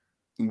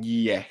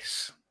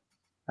 Yes.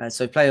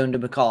 So he played under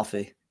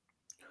McCarthy?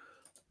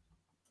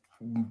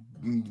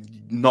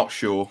 Not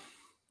sure.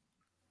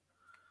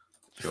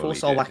 Before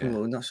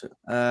Solbakken, not sure.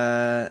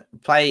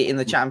 Play in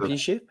the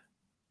Championship?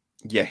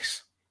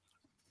 Yes.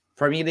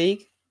 Premier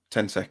League?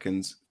 10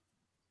 seconds.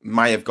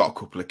 May have got a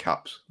couple of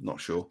caps.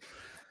 Not sure.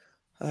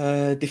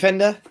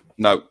 Defender?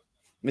 No.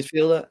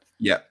 Midfielder?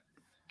 Yeah.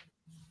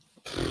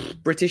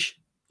 British?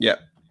 Yeah.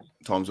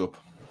 Time's up.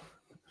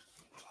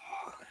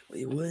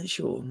 We weren't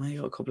sure. Maybe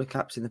got a couple of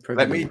caps in the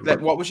Premier League.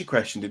 What was your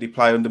question? Did he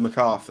play under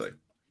McCarthy?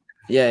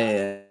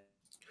 Yeah.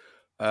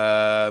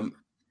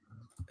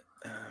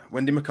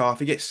 When did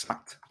McCarthy get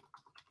sacked?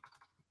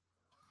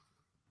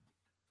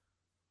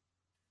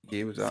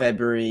 Year was that?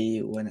 February,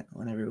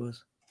 whenever it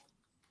was.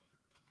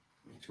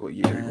 What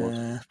year it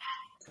was?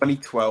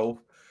 2012.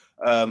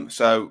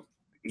 So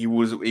he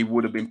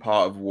would have been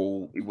part of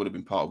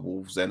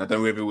Wolves then. I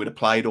don't know if he would have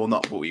played or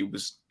not, but he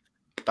was.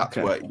 That's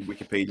what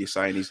Wikipedia is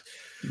saying. He's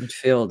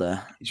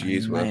midfielder. His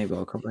years may have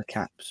got a couple of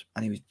caps,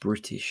 and he was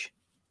British.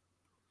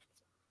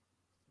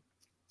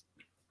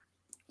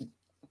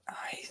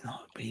 He's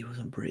not, but he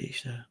wasn't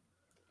British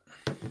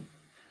though.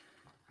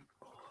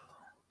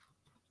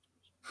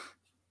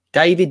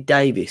 David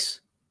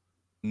Davis.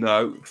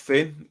 No,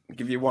 Finn. I'll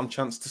give you one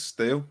chance to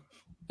steal.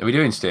 Are we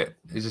doing still?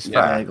 Is this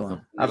fair? Yeah, go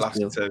on. Last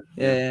two.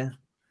 Yeah.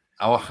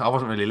 I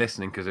wasn't really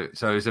listening because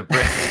it was a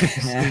British.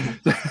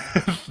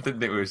 Didn't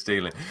think we were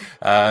stealing.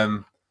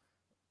 A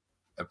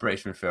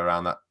British midfielder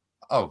around that.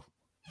 Oh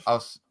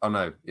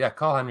no, yeah.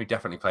 Carl Henry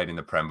definitely played in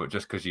the Prem, but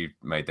just because you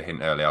made the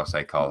hint earlier, I'll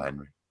say Carl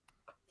Henry.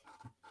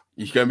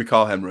 You going with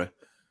Carl Henry?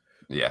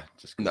 Yeah.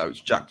 No, it's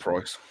Jack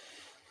Price.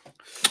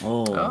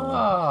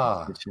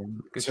 Oh,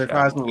 good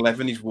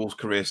 2011, his Wolves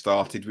career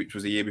started, which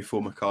was a year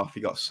before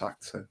McCarthy got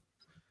sacked. So,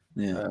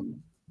 yeah,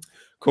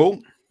 cool.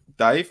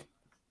 Dave,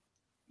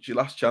 it's your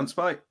last chance,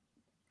 mate.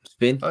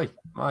 Spin. Oh,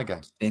 my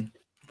game. Spin.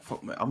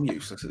 Fuck, mate, I'm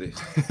useless at this.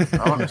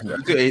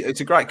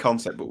 It's a great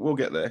concept, but we'll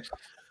get there.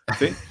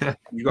 Finn,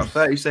 you've got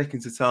 30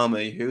 seconds to tell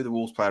me who the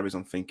Wolves player is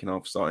I'm thinking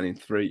of, starting in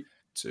 3,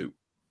 2,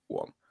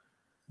 1.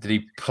 Did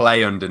he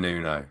play under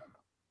Nuno?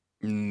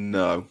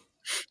 No.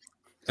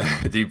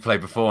 Did he play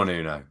before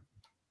Nuno?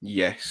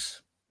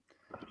 Yes.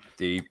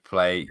 Did he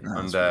play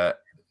under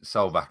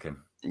Solbakken?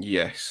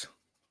 Yes.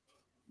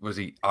 Was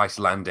he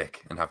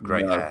Icelandic and have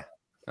great hair?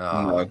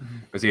 Oh. No.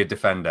 Was he a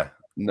defender?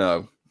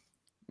 No.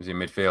 Was he a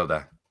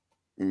midfielder?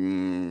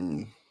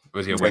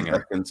 Was he a winger?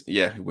 Seconds.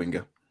 Yeah,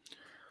 winger.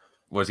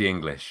 Was he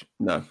English?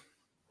 No.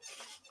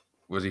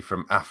 Was he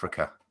from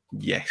Africa?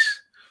 Yes.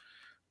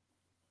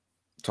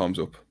 Time's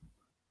up.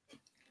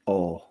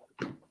 Oh.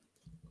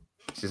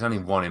 There's only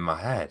one in my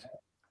head.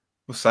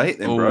 Well, say it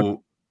then,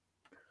 bro.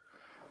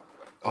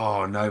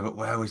 Oh, no, but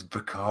where was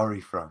Bakari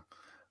from?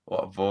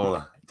 What a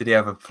baller. Did he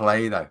ever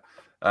play, though?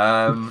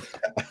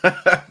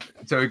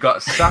 So we've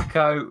got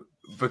Sacco,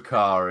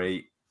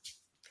 Bakari.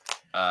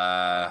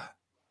 That's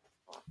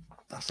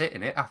it,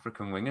 isn't it?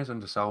 African wingers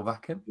under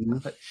Solbakken.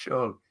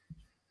 Sure.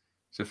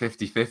 So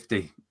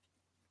 50-50.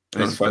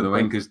 This is for the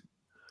win, because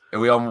are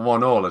we on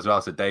 1-1 as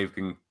well? So Dave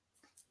can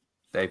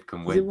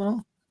win. Is it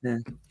 1-1? Yeah.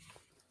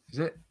 Is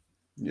it?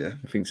 Yeah.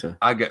 I think so.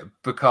 I get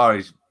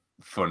Bakari's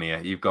funnier.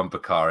 You've gone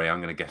Bakari.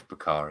 I'm going to guess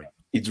Bakari.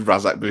 It's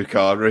Razak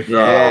Bakari.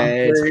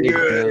 Yeah,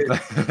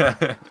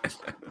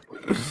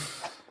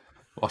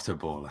 what a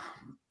baller.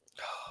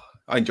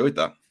 I enjoyed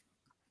that.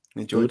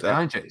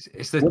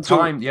 It's the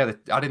time,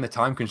 adding the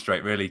time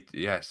constraint really,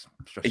 yes.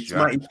 It's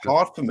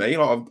hard for me.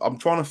 Like, I'm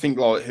trying to think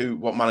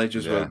what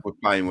managers were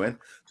playing when.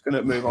 It's going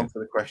to move on to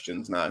the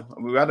questions now.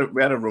 We had a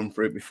run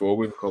through it before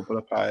with a couple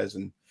of players,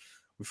 and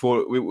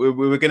before we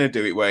were going to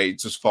do it where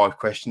it's just 5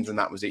 questions and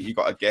that was it. You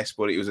got a guess,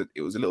 but it was a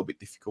little bit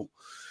difficult.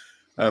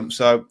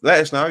 So let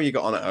us know how you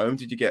got on at home.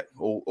 Did you get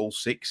all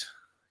 6?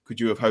 Could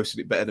you have hosted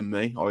it better than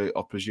me?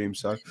 I presume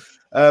so.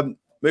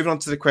 Moving on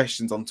to the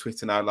questions on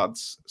Twitter now,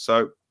 lads.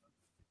 So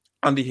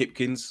Andy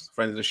Hipkins,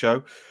 friend of the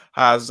show,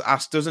 has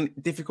asked, does a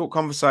difficult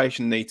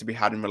conversation need to be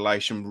had in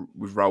relation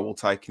with Raul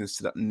taking us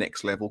to that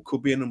next level?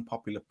 Could be an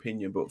unpopular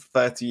opinion, but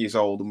 30 years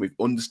old and with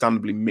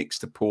understandably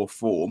mixed to poor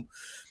form,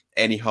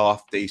 any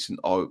half decent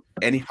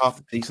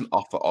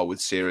offer I would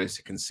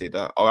seriously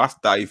consider. I'll ask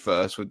Dave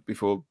first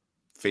before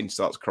Finn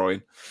starts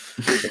crying.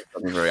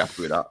 I'm very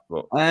happy with that.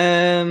 But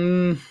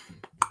I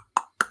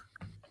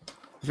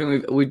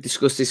think we've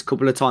discussed this a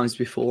couple of times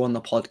before on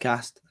the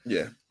podcast.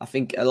 Yeah, I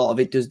think a lot of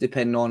it does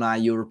depend on our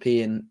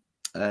European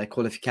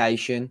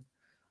qualification.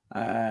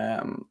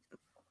 I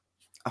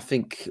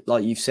think,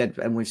 like you've said,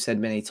 and we've said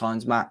many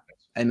times, Matt,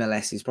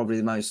 MLS is probably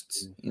the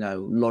most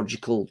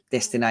logical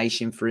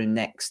destination for him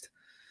next.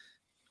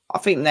 I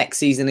think next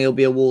season he'll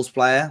be a Wolves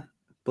player,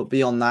 but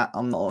beyond that,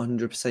 I'm not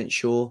 100%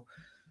 sure.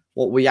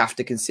 What we have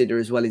to consider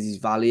as well is his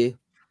value.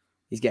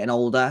 He's getting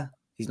older.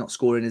 He's not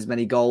scoring as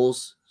many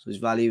goals, so his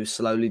value is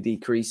slowly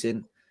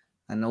decreasing.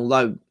 And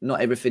although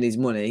not everything is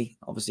money,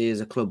 obviously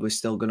as a club, we're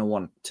still going to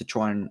want to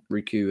try and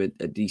recoup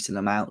a decent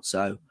amount.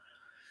 So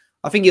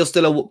I think he'll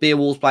still be a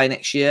Wolves player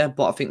next year,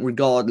 but I think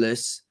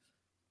regardless,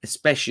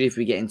 especially if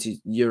we get into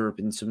Europe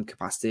in some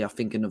capacity, I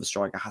think another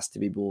striker has to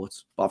be bought.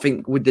 But I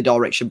think with the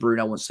direction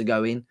Bruno wants to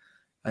go in,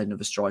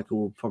 another striker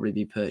will probably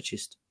be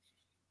purchased.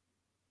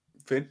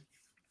 Finn?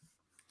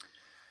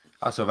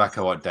 I sort of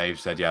echo what Dave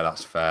said. Yeah,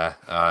 that's fair.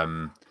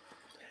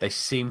 They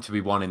seem to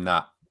be wanting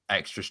that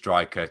extra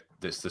striker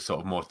that's the sort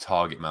of more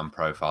target man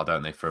profile,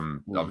 don't they?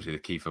 From obviously the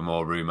Kiefer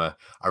Moore rumor.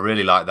 I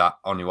really like that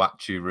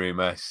Onuachu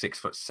rumor.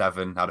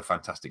 6'7", had a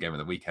fantastic game at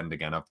the weekend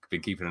again. I've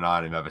been keeping an eye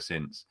on him ever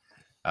since.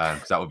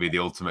 Because that would be the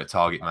ultimate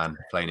target man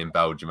playing in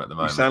Belgium at the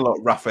moment. You sound like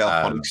Raphael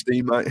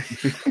Honigstein, mate.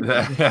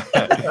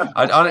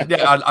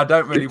 I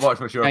don't really watch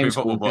much European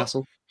football, but as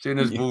soon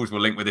as Wolves were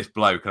linked with this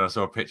bloke and I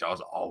saw a picture, I was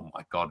like, oh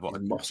my God, what a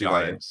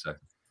giant. So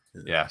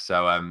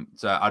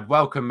I'd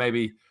welcome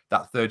maybe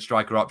that third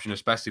striker option,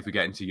 especially if we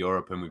get into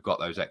Europe and we've got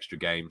those extra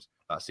games.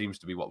 That seems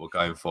to be what we're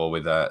going for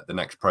with the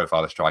next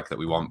profile of striker that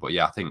we want. But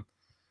yeah, I think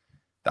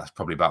that's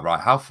probably about right.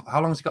 How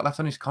long has he got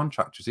left on his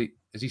contract? Has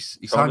he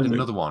signed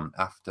another one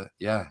after?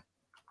 Yeah.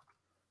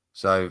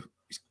 So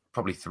he's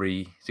probably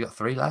 3. Has he got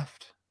 3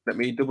 left? Let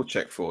me double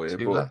check for you.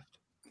 2 left.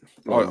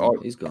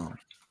 He's gone.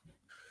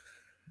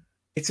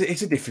 It's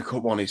a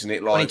difficult one, isn't it?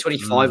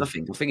 2025, I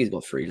think. I think he's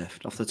got 3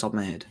 left off the top of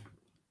my head.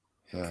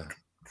 Yeah.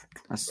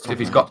 If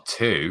he's got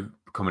 2,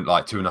 becoming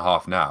like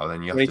 2.5 now,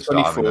 then you have to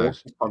start having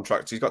those.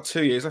 Contract. He's got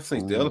 2 years left on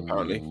his deal,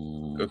 apparently,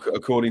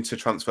 according to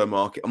Transfer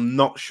Market. I'm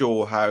not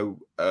sure how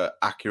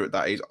accurate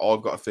that is.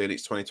 I've got a feeling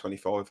it's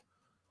 2025.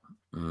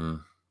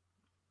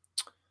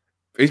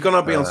 He's going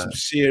to be on some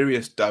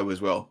serious dough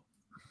as well.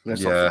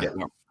 Let's not forget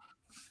that.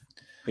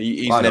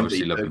 He's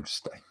obviously looking to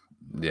stay.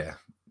 Yeah,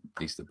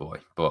 he's the boy.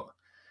 But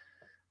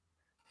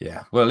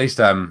yeah, well, at least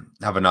have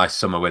a nice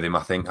summer with him,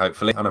 I think,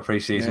 hopefully, on a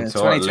pre-season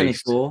tour.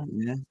 2024,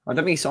 yeah. I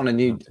don't think he's on a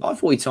new... I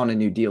thought he'd signed a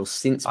new deal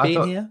since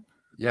being here.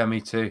 Yeah,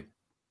 me too.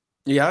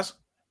 He has?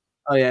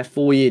 Oh, yeah,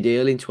 4-year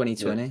deal in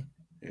 2020.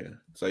 Yeah.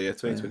 So,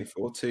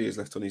 2024, 2 years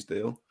left on his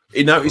deal.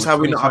 You notice how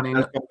we're having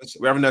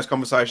those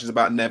conversations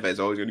about Neves.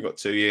 Oh, he's only got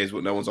 2 years,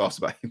 but no one's asked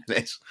about him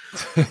this.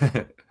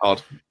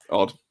 Odd.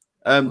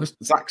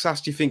 Zach's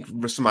asked, do you think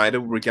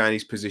Semedo will regain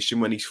his position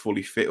when he's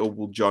fully fit, or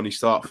will Johnny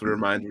start for the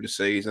remainder of the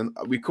season?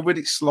 We covered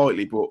it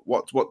slightly, but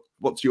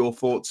what's your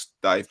thoughts,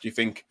 Dave? Do you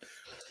think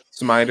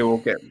Semedo will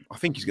get... I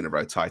think he's going to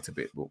rotate a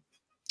bit, but...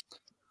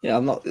 Yeah,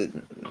 I'm not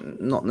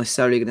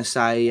necessarily going to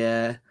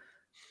say...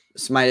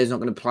 Semedo's not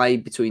going to play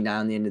between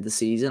now and the end of the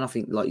season. I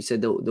think, like you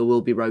said, there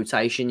will be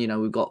rotation. You know,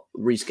 we've got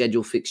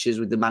rescheduled fixtures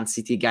with the Man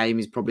City game.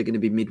 Is probably going to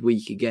be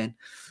midweek again.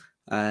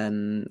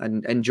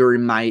 And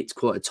during May, it's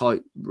quite a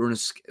tight run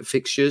of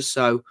fixtures.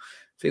 So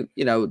I think,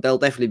 you know, there'll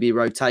definitely be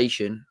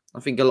rotation. I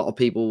think a lot of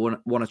people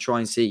want to try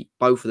and see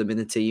both of them in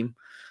the team.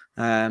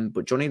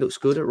 But Johnny looks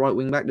good at right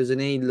wing back, doesn't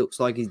he? Looks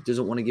like he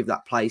doesn't want to give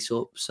that place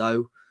up.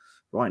 So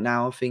right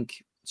now, I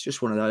think it's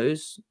just one of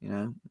those, you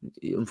know.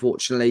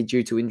 Unfortunately,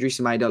 due to injury,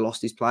 Semedo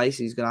lost his place.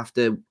 He's going to have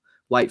to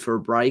wait for a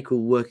break or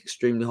work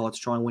extremely hard to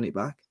try and win it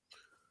back.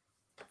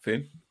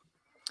 Finn?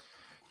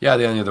 Yeah,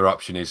 the only other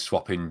option is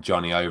swapping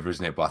Johnny over,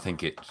 isn't it? But I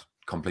think it's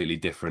completely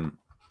different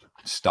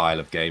style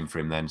of game for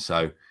him then.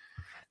 So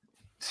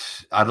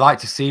I'd like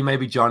to see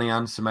maybe Johnny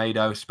and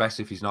Semedo,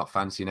 especially if he's not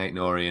fancying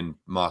Aït-Nouri and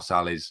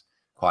Marçal is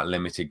quite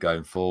limited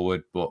going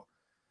forward. But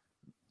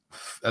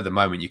at the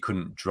moment, you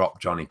couldn't drop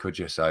Johnny, could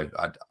you? So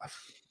at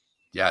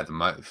the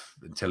moment,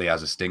 until he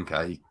has a stinker,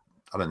 I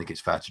don't think it's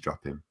fair to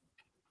drop him.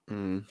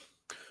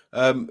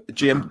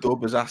 GM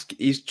Dub has asked,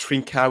 is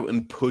Trincao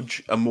and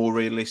Pudge a more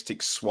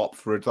realistic swap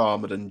for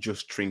Adama than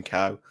just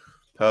Trincao?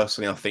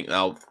 Personally, I think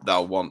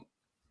they'll want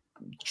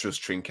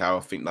just Trincao. I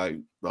think I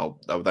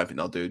don't think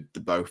they'll do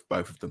both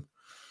of them.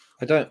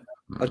 I don't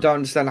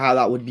understand how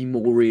that would be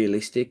more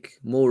realistic.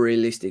 More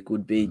realistic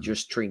would be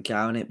just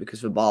Trincao in it,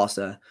 because for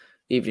Barca,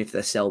 even if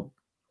they sell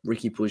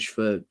Ricky Pudge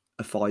for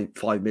a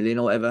 5 million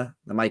or whatever,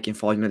 they're making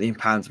 £5 million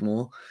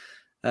more.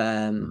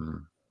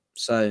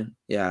 So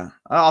yeah,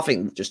 I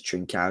think just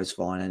Trincao is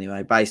fine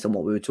anyway, based on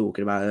what we were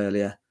talking about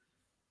earlier.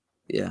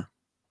 Yeah,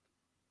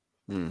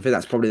 I think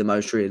that's probably the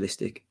most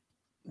realistic.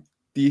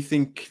 Do you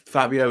think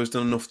Fabio has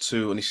done enough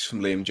to, and this is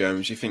from Liam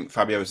Jones, do you think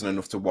Fabio has done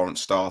enough to warrant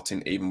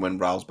starting even when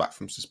Raul's back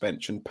from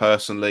suspension?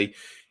 Personally,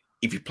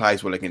 if he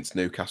plays well against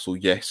Newcastle,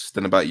 yes.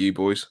 Then about you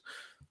boys?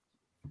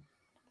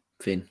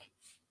 Finn?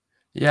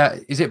 Yeah,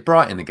 is it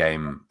Brighton the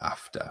game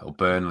after, or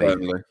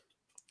Burnley?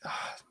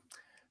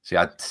 See,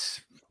 I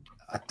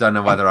don't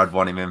know whether I'd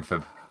want him in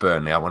for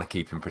Burnley. I want to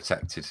keep him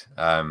protected.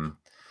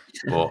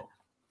 But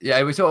yeah,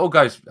 it all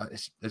goes,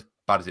 as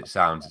bad as it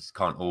sounds, it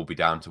can't all be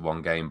down to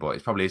one game, but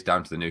it probably is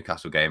down to the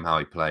Newcastle game, how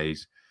he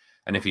plays.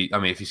 And if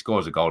he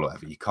scores a goal or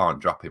whatever, you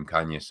can't drop him,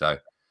 can you? So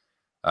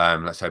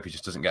let's hope he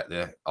just doesn't get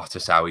the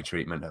Otasowie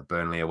treatment at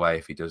Burnley away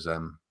if he does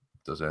earn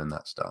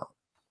that start.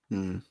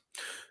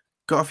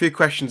 Got a few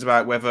questions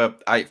about whether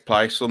 8th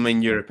place will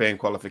mean European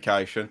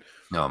qualification.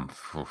 No,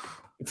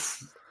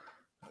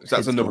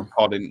 that's another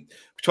pod. We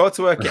tried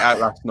to work it out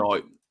last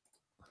night.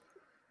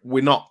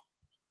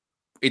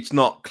 It's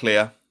not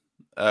clear.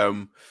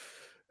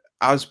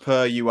 As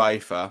per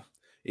UEFA,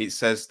 it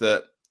says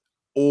that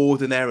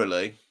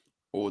ordinarily,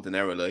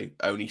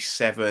 only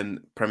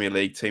 7 Premier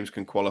League teams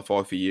can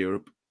qualify for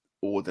Europe.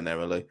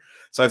 Ordinarily,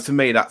 so to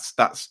me, that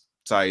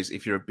says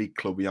if you're a big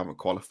club, you haven't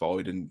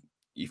qualified and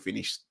you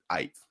finish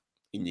 8th,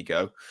 in you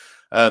go.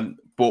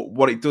 But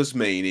what it does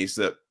mean is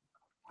that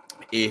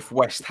if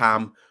West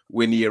Ham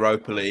win the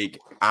Europa League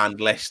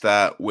and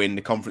Leicester win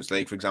the Conference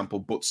League, for example,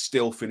 but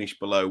still finish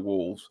below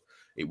Wolves,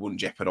 it wouldn't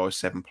jeopardise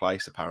 7th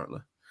place,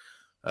 apparently.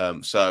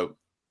 So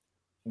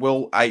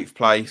will 8th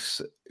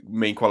place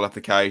mean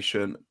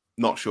qualification?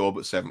 Not sure,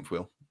 but 7th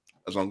will,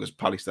 as long as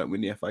Palace don't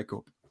win the FA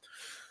Cup.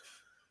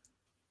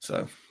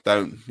 So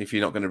if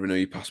you're not going to renew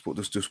your passport,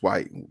 just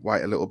wait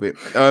a little bit.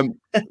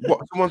 What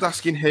someone's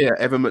asking here,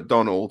 Evan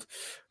McDonald,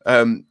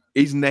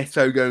 is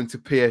Neto going to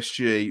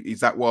PSG? Is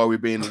that why we're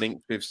being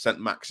linked with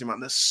Saint-Maximin?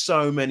 There's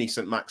so many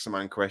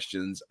Saint-Maximin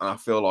questions, and I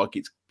feel like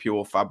it's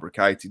pure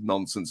fabricated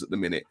nonsense at the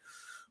minute.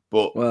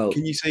 But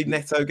can you see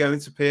Neto going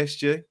to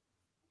PSG?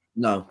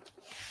 No,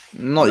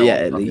 not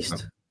yet, at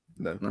least.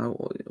 No.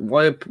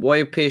 Why are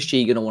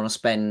PSG going to want to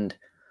spend?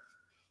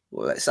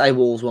 Well, let's say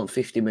Wolves want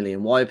 50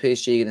 million. Why are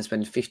PSG going to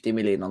spend 50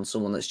 million on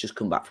someone that's just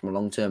come back from a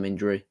long-term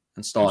injury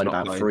and started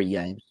about 3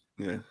 games?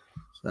 Yeah.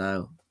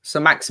 So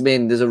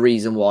Maximin, there's a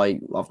reason why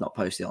I've not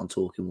posted it on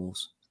Talking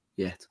Wolves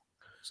yet.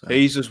 So.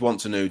 He just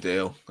wants a new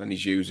deal, and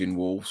he's using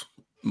Wolves,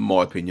 in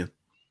my opinion.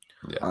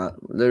 Yeah.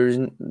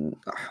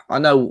 I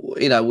know,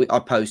 I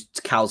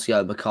post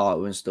Calcio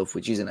Mercato and stuff,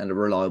 which isn't a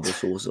reliable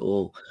source at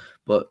all.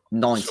 But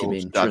 90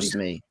 min, trust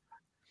me.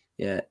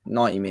 Yeah,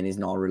 90 min is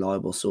not a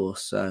reliable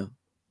source. So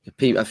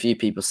a few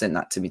people sent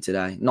that to me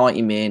today.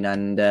 90 min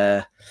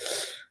and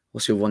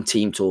what's your one?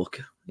 Team Talk.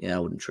 Yeah, I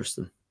wouldn't trust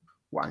them.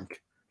 Wank.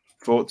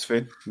 Thoughts,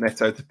 Finn?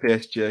 Neto to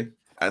PSG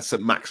and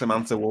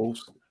Saint-Maximin to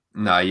Wolves?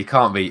 No, you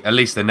can't be, at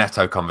least the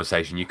Neto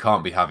conversation, you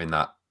can't be having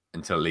that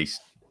until at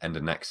least end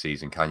of next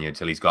season, can you?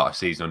 Until he's got a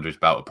season under his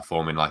belt of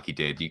performing like he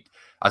did.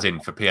 As in,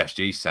 for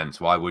PSG's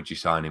sense, why would you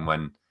sign him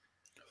when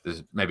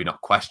there's maybe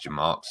not question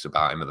marks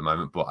about him at the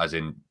moment, but as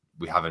in,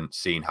 we haven't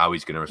seen how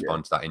he's going to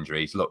respond to that injury.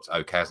 He's looked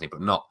okay, hasn't he?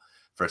 But not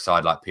for a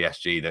side like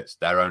PSG, that's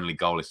their only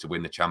goal is to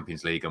win the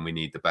Champions League and we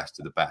need the best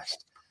of the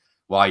best.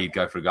 Why you'd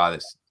go for a guy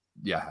that's,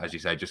 as you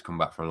say, just come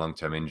back from a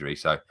long-term injury.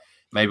 So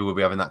maybe we'll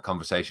be having that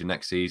conversation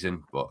next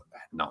season, but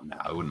not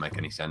now. It wouldn't make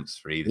any sense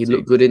for either. He'd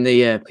look good in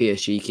the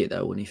PSG kit,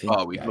 though, wouldn't you think?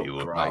 Oh, he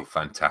would look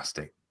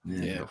fantastic.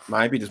 Yeah,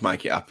 maybe just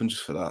make it happen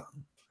just for that.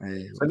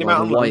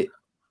 Like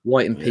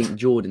white and pink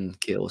Jordan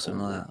kit or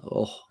something like that.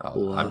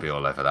 I'd be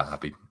all over that.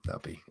 That'd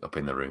be up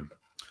in the room.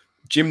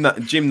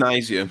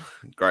 Gymnasium,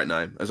 great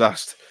name, has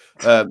asked,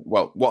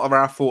 what are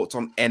our thoughts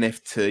on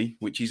NFT,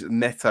 which is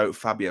Neto,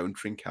 Fabio, and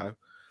Trincao?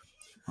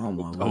 Oh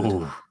my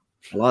word!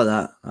 I like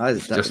that.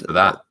 Just for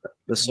that.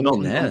 There's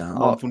something there.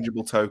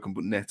 Non-fungible token,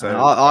 but Neto.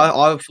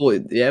 I thought, we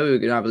were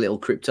going to have a little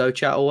crypto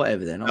chat or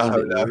whatever. Then I was a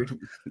bit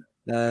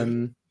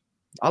worried.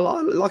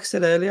 Like I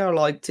said earlier, I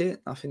liked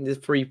it. I think there's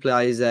 3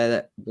 players there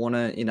that want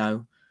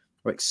to,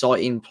 are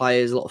exciting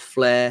players, a lot of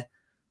flair.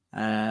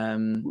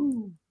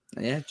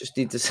 Just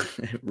need to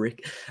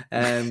Rick.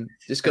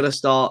 Just got to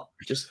start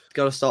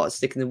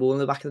sticking the ball in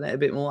the back of the net a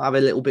bit more. Have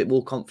a little bit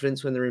more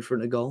confidence when they're in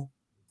front of goal.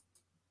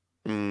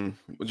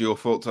 What's your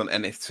thoughts on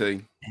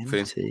NFT?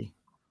 NFT.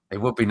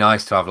 It would be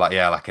nice to have like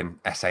an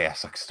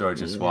SAS, like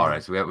Sturridge and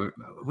Suarez. We haven't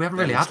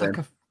really had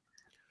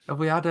have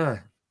we had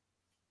a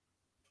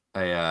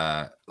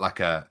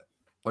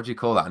what do you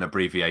call that? An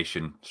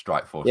abbreviation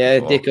strike force? Yeah,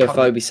 Dicko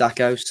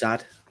Phobisako,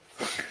 sad.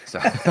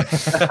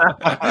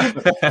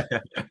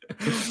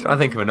 Trying to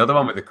think of another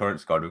one with the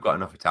current squad. We've got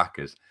enough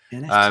attackers.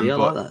 NFT, I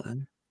like that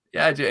then.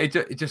 Yeah,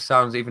 it just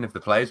sounds, even if the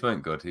players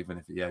weren't good, even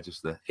if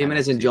just the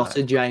Jimenez and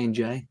Jota,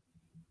 J&J.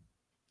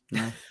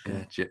 No.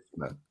 Yeah,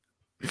 no.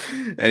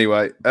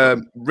 Anyway,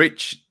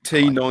 Rich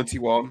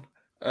T91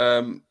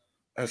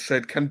 has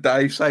said, can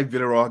Dave say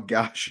Villa or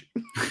Gash?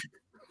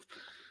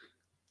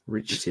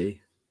 Rich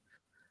T.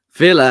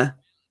 Villa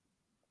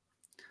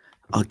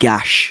or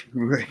Gash?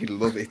 Really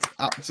love it.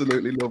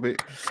 Absolutely love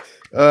it.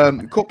 A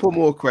couple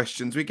more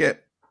questions. There's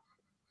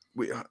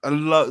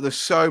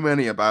so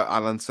many about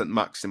Alan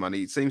Saint-Maximin.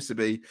 He seems to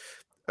be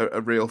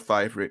a real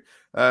favourite.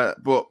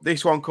 But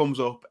this one comes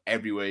up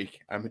every week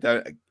and we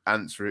don't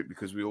answer it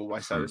because we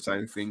always say the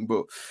same thing.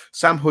 But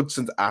Sam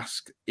Hudson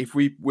asked, if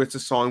we were to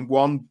sign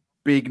one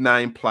big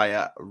name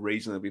player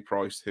reasonably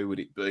priced, who would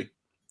it be?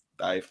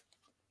 Dave?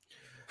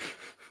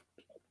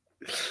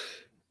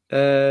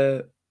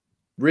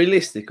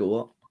 Realistic or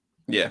what?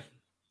 Yeah.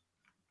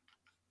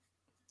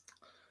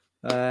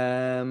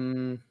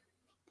 I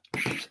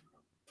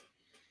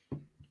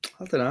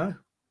don't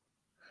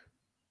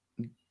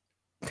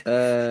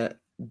know.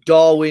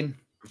 Darwin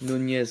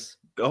Nunez.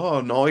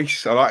 Oh,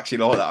 nice. I actually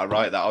like that. I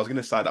write that. I was going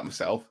to say that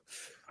myself,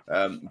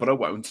 but I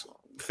won't.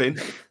 Finn?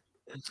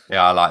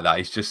 Yeah, I like that.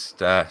 He's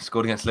just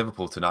scored against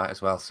Liverpool tonight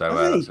as well.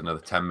 So that's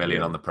another 10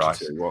 million on the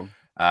price.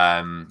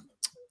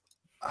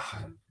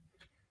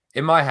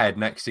 In my head,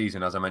 next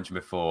season, as I mentioned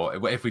before,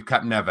 if we've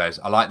kept Neves,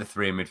 I like the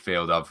 3 in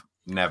midfield of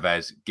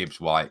Neves,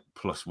 Gibbs White,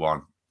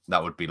 +1.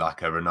 That would be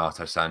like a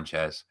Renato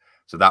Sanchez.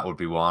 So that would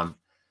be one.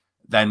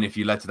 Then if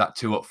you led to that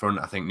 2 up front,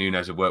 I think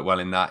Nunes would work well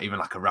in that. Even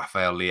like a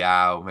Rafael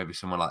Leao, maybe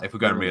someone like, if we're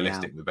going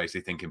realistic, we're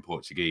basically thinking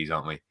Portuguese,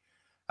 aren't we?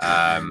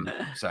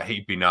 So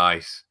he'd be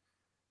nice.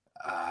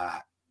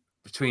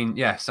 Between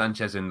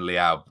Sanchez and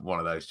Leao, one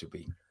of those should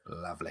be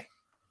lovely.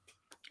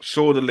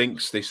 Saw the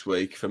links this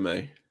week for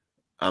me.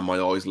 and my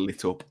eyes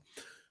lit up.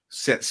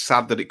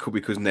 Sad that it could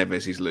be because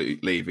Neves is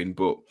leaving,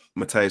 but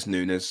Mateus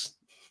Nunes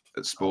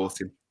at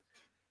Sporting.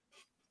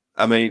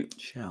 I mean,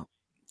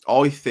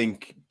 I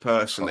think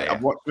personally,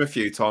 I've watched him a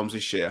few times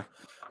this year.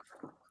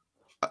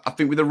 I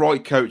think with the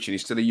right coaching,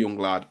 he's still a young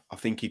lad. I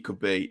think he could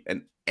be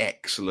an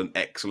excellent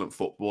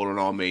footballer. And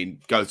I mean,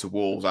 go to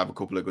Wolves, have a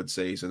couple of good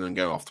seasons, and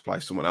go off to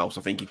play someone else.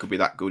 I think he could be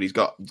that good. He's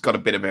got a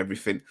bit of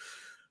everything.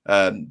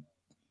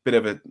 Bit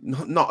of a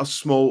not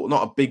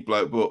a big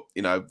bloke, but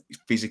you know,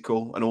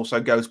 physical, and also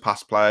goes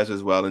past players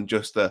as well, and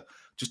just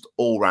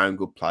all round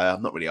good player.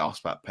 I'm not really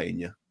asked about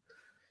Pena.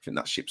 I think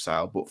that ship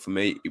sailed. But for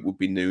me, it would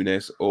be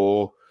Nunes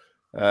or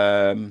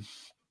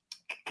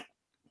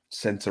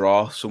centre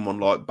half, someone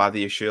like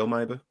Badiashile,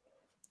 maybe.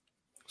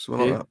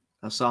 Someone like that.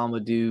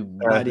 Osama do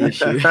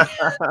Badiashile.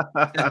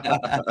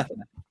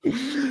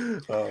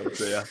 Oh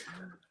dear.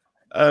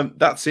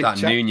 That's it.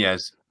 That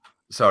Nunez.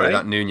 Sorry,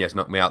 that Nunez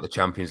knocked me out the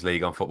Champions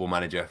League on Football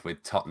Manager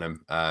with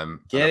Tottenham.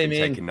 Get him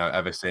in. Taking note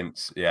ever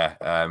since.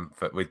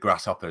 With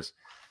Grasshoppers,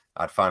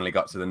 I'd finally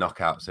got to the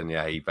knockouts, and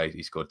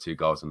he scored 2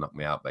 goals and knocked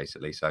me out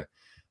basically. So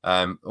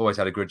always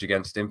had a grudge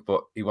against him,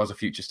 but he was a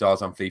future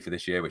stars on FIFA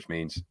this year, which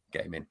means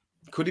get him in.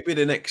 Could he be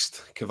the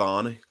next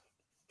Cavani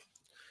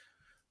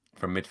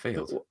from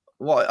midfield?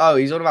 What? Oh,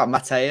 he's all about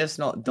Mateus,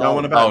 not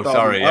Darwin.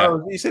 Sorry. Yeah.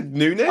 Oh, you said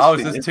Nunes. Oh,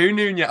 there's 2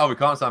 Nunez. Oh, we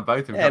can't sign both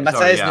of them. Yeah,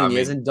 Mateus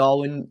Nunes and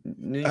Darwin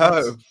Nunes.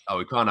 Oh,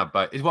 we can't have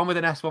both. Is one with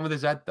an S, one with a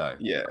Z though?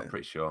 Yeah, I'm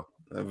pretty sure.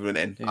 With an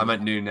N. I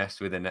meant Nunes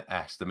with an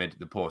S. The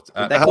port.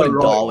 They call him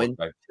Darwin.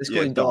 Let's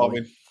call him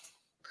Darwin.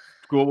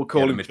 We'll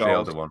call him the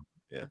midfielder one.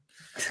 Yeah.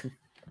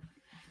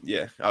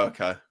 Yeah. Oh,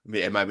 okay.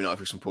 Yeah, maybe not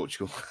if it's from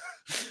Portugal.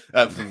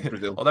 From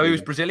Brazil. Although he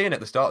was Brazilian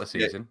at the start of the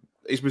season.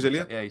 Yeah. He's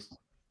Brazilian? Yeah.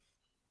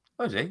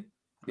 Oh, is he?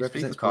 His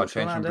FIFA card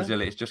changed from Brazil.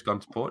 It's just gone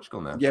to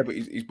Portugal now. Yeah, but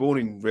he's born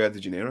in Rio de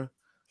Janeiro.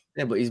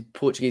 Yeah, but he's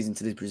Portuguese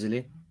into this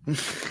Brazilian.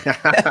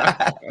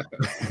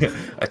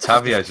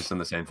 Otavio's just done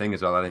the same thing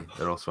as well, hasn't he?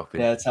 They're all swapping.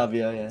 Yeah,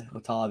 Otavio,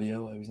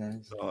 whatever his name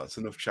is. Oh, that's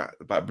enough chat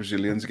about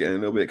Brazilians getting a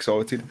little bit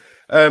excited.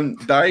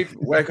 Dave,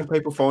 where can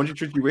people find you?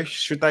 Should you wish?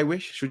 Should they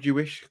wish? Should you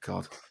wish?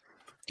 God.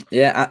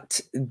 Yeah,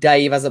 at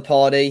Dave as a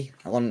party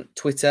on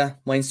Twitter.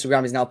 My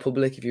Instagram is now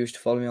public if you wish to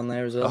follow me on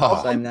there as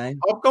well. Same name.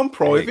 I've gone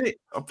private.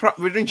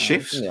 We're in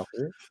shifts. Yeah,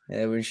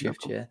 we're in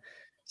shift, yeah.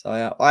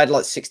 So I had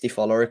like 60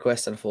 follow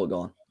requests and I thought, go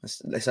on,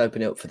 let's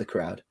open it up for the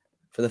crowd,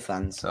 for the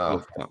fans.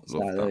 Love that.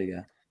 There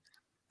you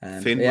go.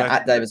 Finn,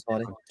 at David's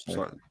party.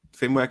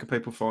 Finn, where can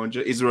people find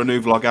you? Is there a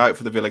new vlog out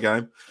for the Villa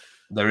game?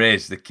 There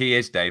is. The key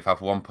is, Dave,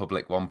 have one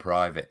public, one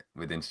private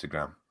with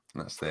Instagram.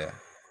 That's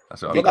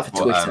what I've got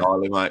for Twitter.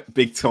 Charlie, mate.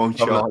 Big time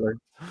Charlie.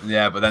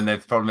 Yeah, but then the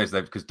problem is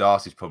because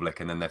Darcy's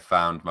public, and then they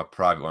found my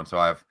private one. So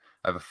I have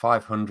over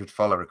 500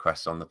 follow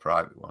requests on the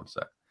private one.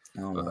 So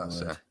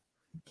that's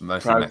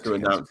mostly proud to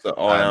announce that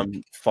I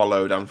am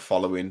followed and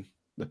following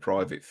the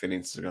private Finn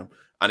Instagram,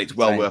 and it's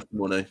well worth the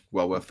money.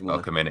 Well worth the money.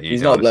 I'll come in.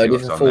 He's not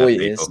uploaded for 4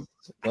 years.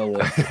 Well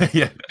worth.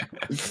 Yeah.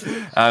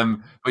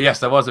 But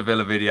yes, there was a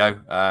Villa video.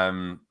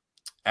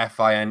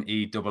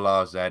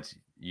 FINERRZ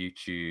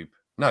YouTube.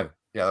 No.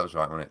 Yeah, that was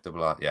right, wasn't it?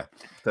 Double R, yeah.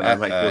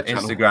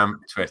 Instagram,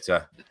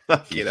 Twitter,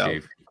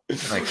 YouTube.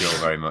 Thank you all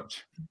very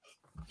much.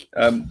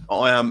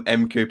 I am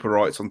M Cooper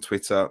Wrights on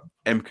Twitter,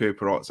 M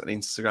Cooper Wrights on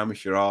Instagram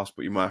if you're asked,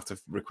 but you might have to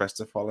request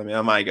to follow me.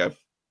 I may go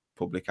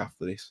public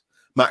after this.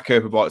 Matt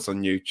Cooper Bites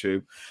on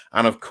YouTube.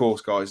 And of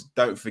course, guys,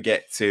 don't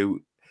forget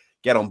to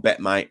get on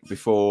BetMate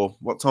before,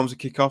 what time's the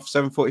kickoff?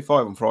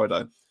 7:45 on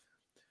Friday.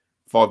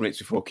 5 minutes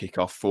before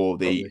kickoff for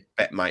the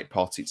BetMate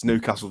pot. It's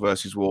Newcastle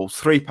versus Wolves.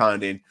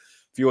 £3 in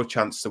for your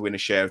chance to win a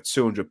share of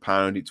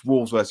 £200. It's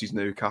Wolves versus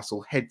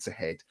Newcastle head to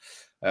head.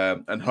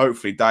 And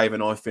hopefully Dave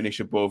and I finish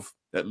above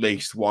at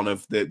least one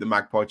of the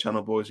Magpie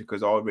Channel boys,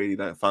 because I really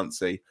don't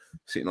fancy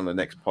sitting on the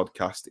next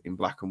podcast in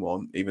black and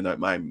white, even though it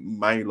may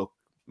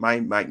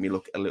make me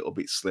look a little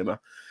bit slimmer.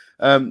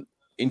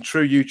 In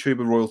true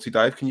YouTuber royalty,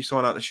 Dave, can you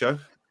sign out the show?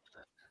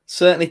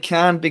 Certainly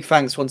can. Big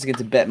thanks once again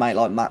to BetMate,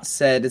 like Matt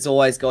said. As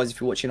always, guys,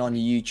 if you're watching on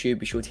YouTube,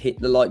 be sure to hit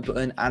the like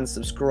button and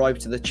subscribe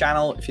to the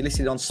channel. If you're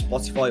listening on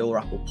Spotify or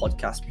Apple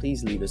Podcasts,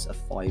 please leave us a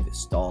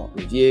 5-star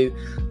review.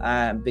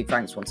 Big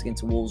thanks once again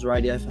to Wolves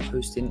Radio for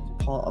hosting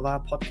part of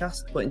our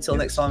podcast. But until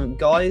next time,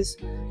 guys,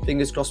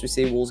 fingers crossed we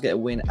see Wolves get a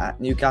win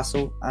at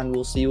Newcastle, and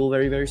we'll see you all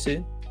very, very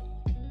soon.